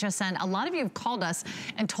here at HSN. A lot of you have called us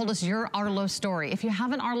and told us your Arlo story. If you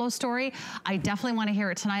have an Arlo story, I definitely wanna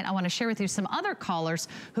hear it tonight. I wanna share with you some other callers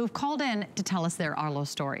who've called in to tell us their Arlo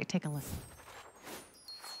story. Take a listen.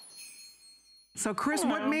 So Chris,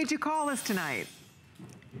 what made you call us tonight?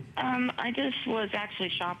 I just was actually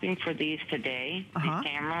shopping for these today, these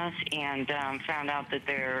cameras, and found out that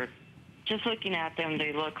they're, just looking at them,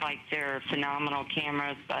 they look like they're phenomenal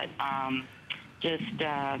cameras, but just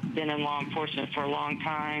been in law enforcement for a long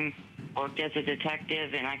time, worked as a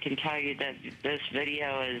detective, and I can tell you that this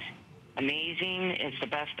video is amazing. It's the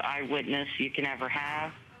best eyewitness you can ever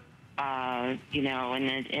have, you know, and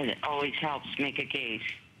it always helps make a case.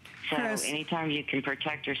 So anytime you can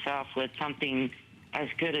protect yourself with something as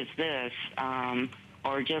good as this,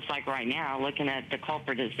 or just like right now, looking at the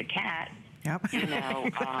culprit as the cat, you know,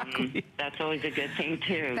 that's always a good thing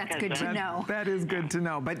too. That's good to know. That is good to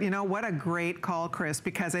know. But you know, what a great call, Chris,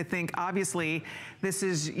 because I think obviously this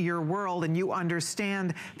is your world and you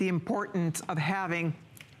understand the importance of having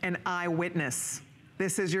an eyewitness.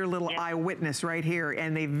 This is your little eyewitness right here,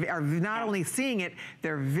 and they are not only seeing it,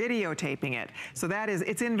 they're videotaping it. So that is,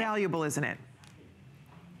 it's invaluable, isn't it?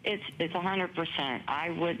 It's 100%.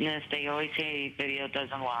 Eyewitness, they always say video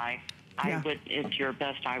doesn't lie. It's your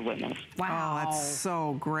best eyewitness. Wow. Oh, that's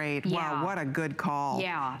so great. Yeah. Wow, what a good call.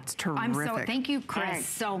 Yeah. It's terrific. Thank you, Chris,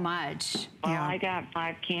 so much. Well, I got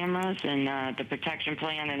 5 cameras and the protection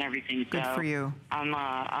plan and everything. Good for you. I'm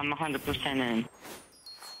 100% in.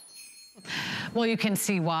 Well, you can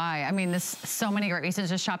see why. I mean, so many great reasons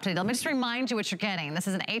to shop today. Let me just remind you what you're getting. This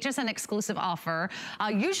is an HSN exclusive offer.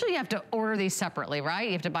 Usually you have to order these separately, right?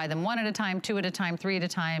 You have to buy them 1 at a time, 2 at a time, 3 at a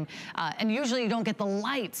time, and usually you don't get the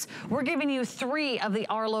lights. We're giving you 3 of the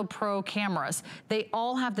Arlo Pro cameras. They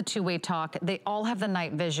all have the two-way talk. They all have the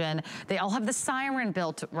night vision. They all have the siren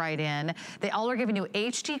built right in. They all are giving you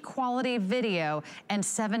HD quality video and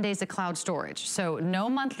 7 days of cloud storage. So no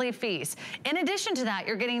monthly fees. In addition to that,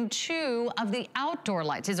 you're getting 2 of the outdoor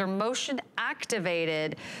lights. These are motion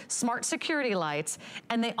activated smart security lights,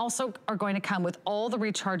 and they also are going to come with all the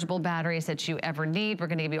rechargeable batteries that you ever need. We're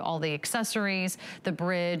going to give you all the accessories, the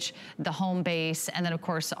bridge, the home base, and then of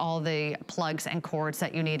course all the plugs and cords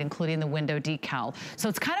that you need, including the window decal. So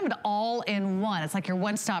it's kind of an all-in-one. It's like your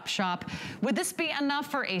one-stop shop. Would this be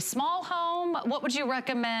enough for a small home? What would you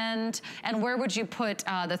recommend? And where would you put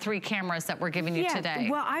the 3 cameras that we're giving you today?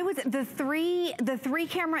 Well, the three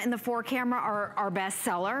camera and the 4 camera are our best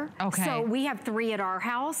seller. Okay. So we have 3 at our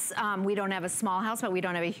house. We don't have a small house, but we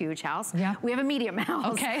don't have a huge house. Yeah. We have a medium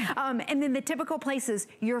house. Okay. And then the typical places,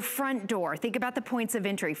 your front door. Think about the points of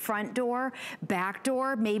entry. Front door, back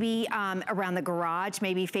door, maybe around the garage,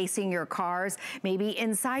 maybe facing your cars, maybe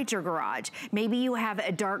inside your garage. Maybe you have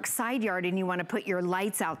a dark side yard and you want to put your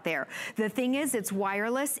lights out there. The thing is, it's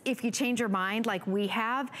wireless. If you change your mind like we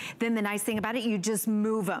have, then the nice thing about it, you just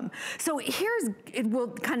move them. So it will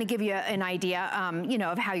kind of give you an idea, you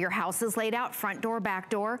know, of how your house is laid out, front door, back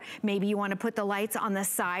door. Maybe you want to put the lights on the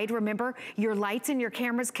side. Remember, your lights and your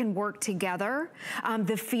cameras can work together.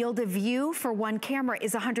 The field of view for one camera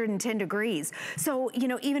is 110 degrees. So, you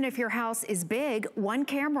know, even if your house is big, one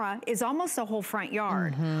camera is almost a whole front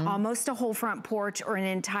yard, almost a whole front porch or an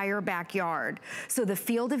entire backyard. So the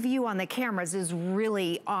field of view on the cameras is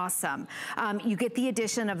really awesome. You get the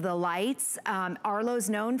addition of the lights. Arlo's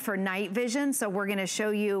known for night vision, so we're gonna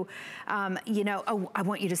show you, you know, I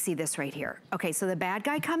want you to see this right here. Okay, so the bad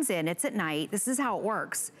guy comes in, it's at night. This is how it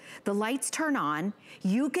works. The lights turn on,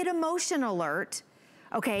 you get a motion alert,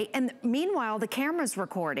 okay, and meanwhile the camera's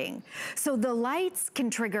recording. So the lights can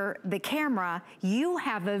trigger the camera. You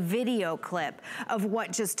have a video clip of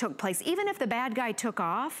what just took place. Even if the bad guy took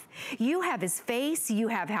off, you have his face, you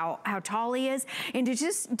have how tall he is, and to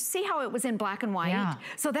just see how it was in black and white. Yeah.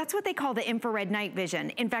 So that's what they call the infrared night vision.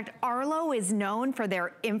 In fact, Arlo is known for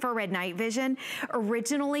their infrared night vision.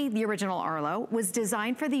 Originally, the original Arlo was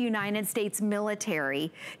designed for the United States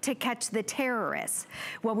military to catch the terrorists.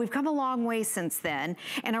 Well, we've come a long way since then.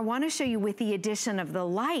 And I want to show you with the addition of the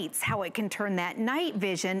lights, how it can turn that night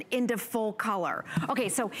vision into full color. Okay,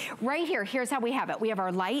 so right here, here's how we have it. We have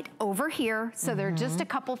our light over here, so they're just a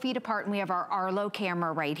couple feet apart, and we have our Arlo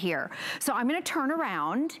camera right here. So I'm gonna turn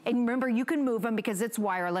around, and remember, you can move them because it's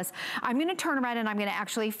wireless. I'm gonna turn around and I'm gonna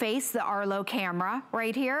actually face the Arlo camera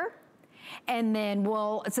right here. And then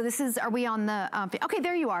so this is, are we on the, okay,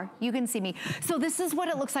 there you are. You can see me. So this is what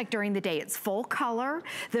it looks like during the day. It's full color.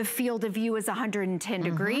 The field of view is 110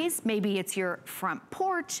 degrees. Maybe it's your front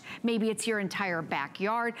porch. Maybe it's your entire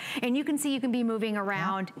backyard. And you can see you can be moving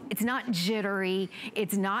around. It's not jittery.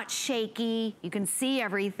 It's not shaky. You can see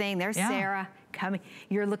everything. There's Sarah coming.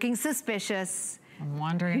 You're looking suspicious. I'm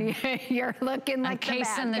wondering. You're looking like the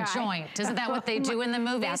case in the joint. Isn't that what they do in the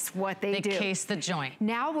movies? That's what they do. They case the joint.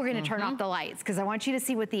 Now we're gonna turn off the lights because I want you to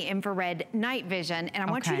see what the infrared night vision, and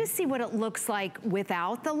I want you to see what it looks like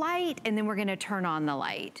without the light, and then we're gonna turn on the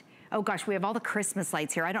light. Oh gosh, we have all the Christmas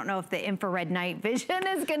lights here. I don't know if the infrared night vision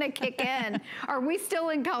is gonna kick in. Are we still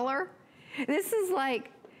in color? This is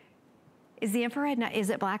like, is the infrared night,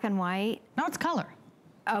 is it black and white? No, it's color.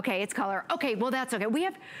 Okay, it's color. Okay, well that's okay.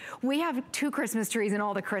 We have 2 Christmas trees and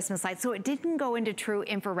all the Christmas lights, so it didn't go into true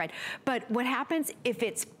infrared. But what happens if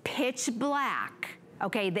it's pitch black?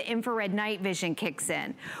 Okay, the infrared night vision kicks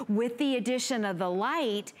in. With the addition of the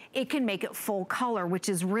light, it can make it full color, which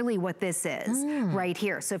is really what this is right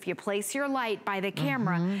here. So if you place your light by the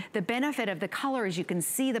camera, the benefit of the color is you can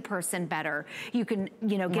see the person better. You can,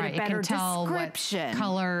 get a better description. What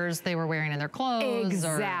colors they were wearing in their clothes.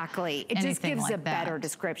 Exactly. It just gives a better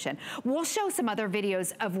description. We'll show some other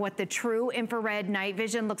videos of what the true infrared night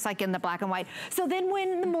vision looks like in the black and white. So then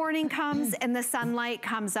when the morning comes and the sunlight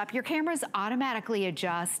comes up, your camera's automatically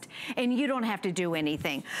adjust and you don't have to do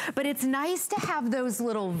anything. But it's nice to have those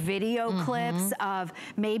little video clips of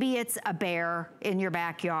maybe it's a bear in your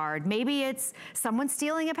backyard. Maybe it's someone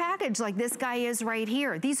stealing a package like this guy is right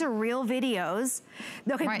here. These are real videos.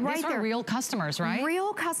 Okay, right these are real customers, right?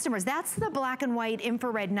 Real customers. That's the black and white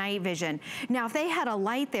infrared night vision. Now, if they had a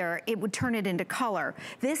light there, it would turn it into color.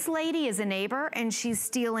 This lady is a neighbor and she's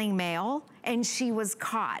stealing mail and she was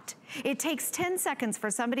caught. It takes 10 seconds for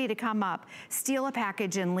somebody to come up, steal a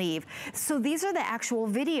package and leave. So these are the actual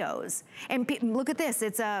videos. And look at this,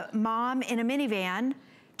 it's a mom in a minivan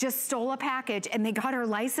just stole a package and they got her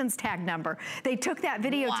license tag number. They took that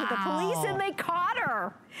video to the police and they caught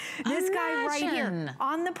her. This guy right here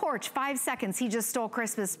on the porch, 5 seconds, he just stole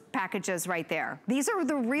Christmas packages right there. These are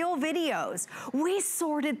the real videos. We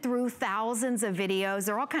sorted through thousands of videos.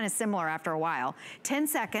 They're all kind of similar after a while. 10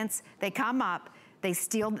 seconds, they come up, they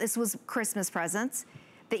steal, this was Christmas presents,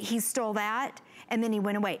 that he stole that, and then he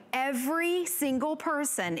went away. Every single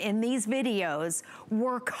person in these videos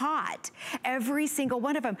were caught. Every single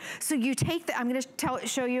one of them. So you take the, I'm gonna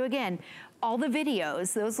show you again, all the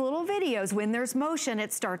videos, those little videos, when there's motion,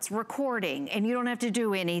 it starts recording and you don't have to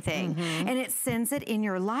do anything. And it sends it in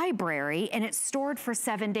your library and it's stored for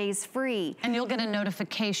 7 days free. And you'll get a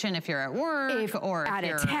notification if you're at work or out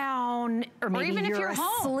of town, or maybe even if you're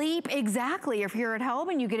asleep. Exactly, if you're at home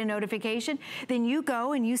and you get a notification, then you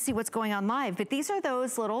go and you see what's going on live. But these are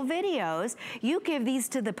those little videos. You give these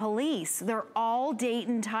to the police. They're all date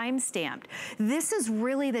and time stamped. This is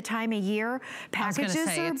really the time of year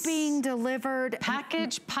packages are being delivered.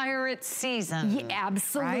 Package pirate season. Yeah,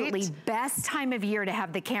 absolutely. Right? Best time of year to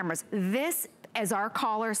have the cameras. This, as our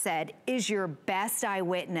caller said, is your best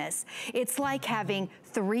eyewitness. It's like having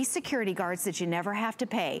 3 security guards that you never have to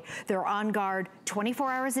pay. They're on guard 24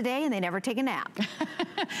 hours a day and they never take a nap,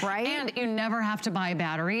 right? And you never have to buy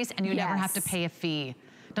batteries and you never have to pay a fee.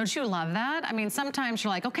 Don't you love that? I mean, sometimes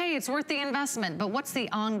you're like, okay, it's worth the investment, but what's the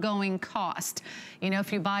ongoing cost? You know,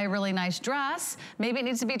 if you buy a really nice dress, maybe it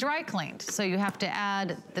needs to be dry cleaned. So you have to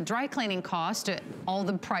add the dry cleaning cost to all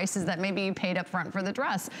the prices that maybe you paid up front for the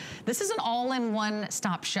dress. This is an all-in-one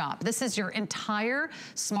stop shop. This is your entire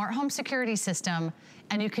smart home security system,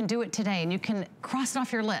 and you can do it today, and you can cross it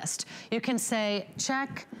off your list. You can say,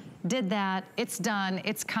 check, did that, it's done,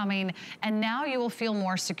 it's coming, and now you will feel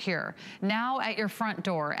more secure. Now at your front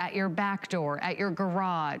door, at your back door, at your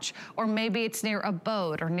garage, or maybe it's near a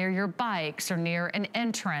boat or near your bikes or near an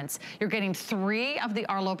entrance. You're getting 3 of the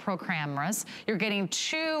Arlo Pro cameras. You're getting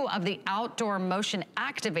 2 of the outdoor motion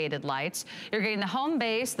activated lights. You're getting the home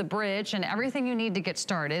base, the bridge, and everything you need to get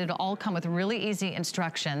started. It'll all come with really easy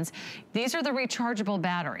instructions. These are the rechargeable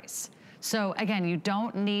batteries. So again, you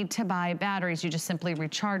don't need to buy batteries, you just simply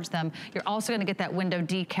recharge them. You're also gonna get that window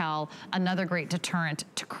decal, another great deterrent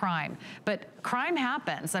to crime. But crime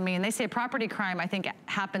happens. I mean, they say property crime, I think,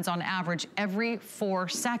 happens on average every 4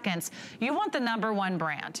 seconds. You want the #1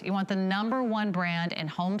 brand. You want the #1 brand in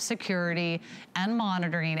home security and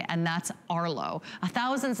monitoring, and that's Arlo.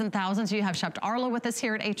 Thousands and thousands of you have shopped Arlo with us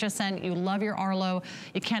here at HSN. You love your Arlo.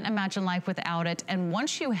 You can't imagine life without it. And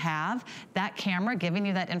once you have that camera giving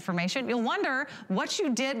you that information, you'll wonder what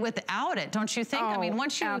you did without it, don't you think? I mean,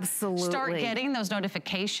 once you start getting those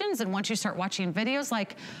notifications and once you start watching videos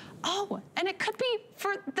like, Oh, and it could be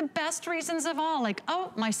for the best reasons of all. Like,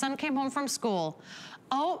 oh, my son came home from school.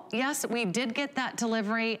 Oh, yes, we did get that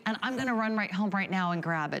delivery, and I'm gonna run right home right now and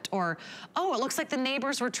grab it. Or, oh, it looks like the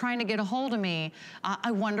neighbors were trying to get a hold of me.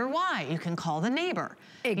 I wonder why. You can call the neighbor.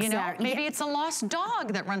 Exactly. You know, maybe it's a lost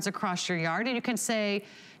dog that runs across your yard, and you can say,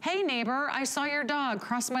 hey neighbor, I saw your dog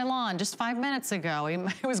cross my lawn just 5 minutes ago.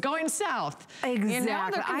 He was going south. Exactly. You know,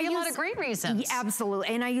 there can be a lot of great reasons. Yeah, absolutely,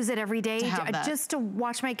 and I use it every day just to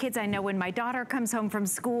watch my kids. I know when my daughter comes home from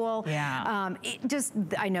school. Yeah.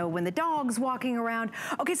 I know when the dog's walking around.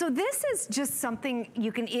 Okay, so this is just something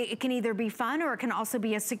it can either be fun or it can also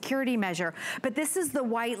be a security measure. But this is the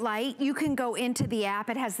white light. You can go into the app.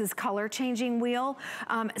 It has this color changing wheel.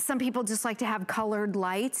 Some people just like to have colored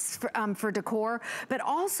lights for decor, but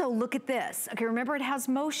also look at this. Okay, remember it has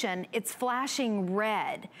motion. It's flashing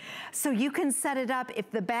red. So you can set it up if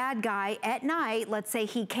the bad guy at night, let's say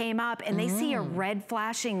he came up and they see a red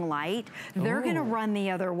flashing light, they're gonna run the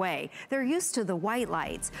other way. They're used to the white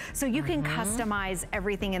lights. So you can customize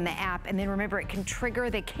everything in the app, and then remember it can trigger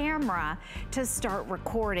the camera to start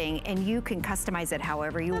recording, and you can customize it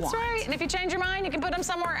however you want. That's right, and if you change your mind, you can put them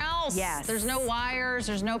somewhere else. Yes. There's no wires,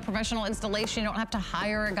 there's no professional installation, you don't have to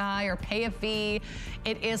hire a guy or pay a fee.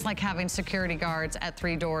 It is like having security guards at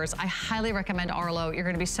 3 doors. I highly recommend Arlo. You're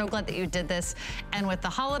gonna be so glad that you did this. And with the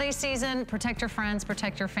holiday season, protect your friends,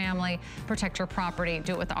 protect your family, protect your property.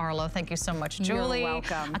 Do it with Arlo. Thank you so much, Julie. You're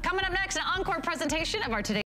welcome. Coming up next, an encore presentation of our Today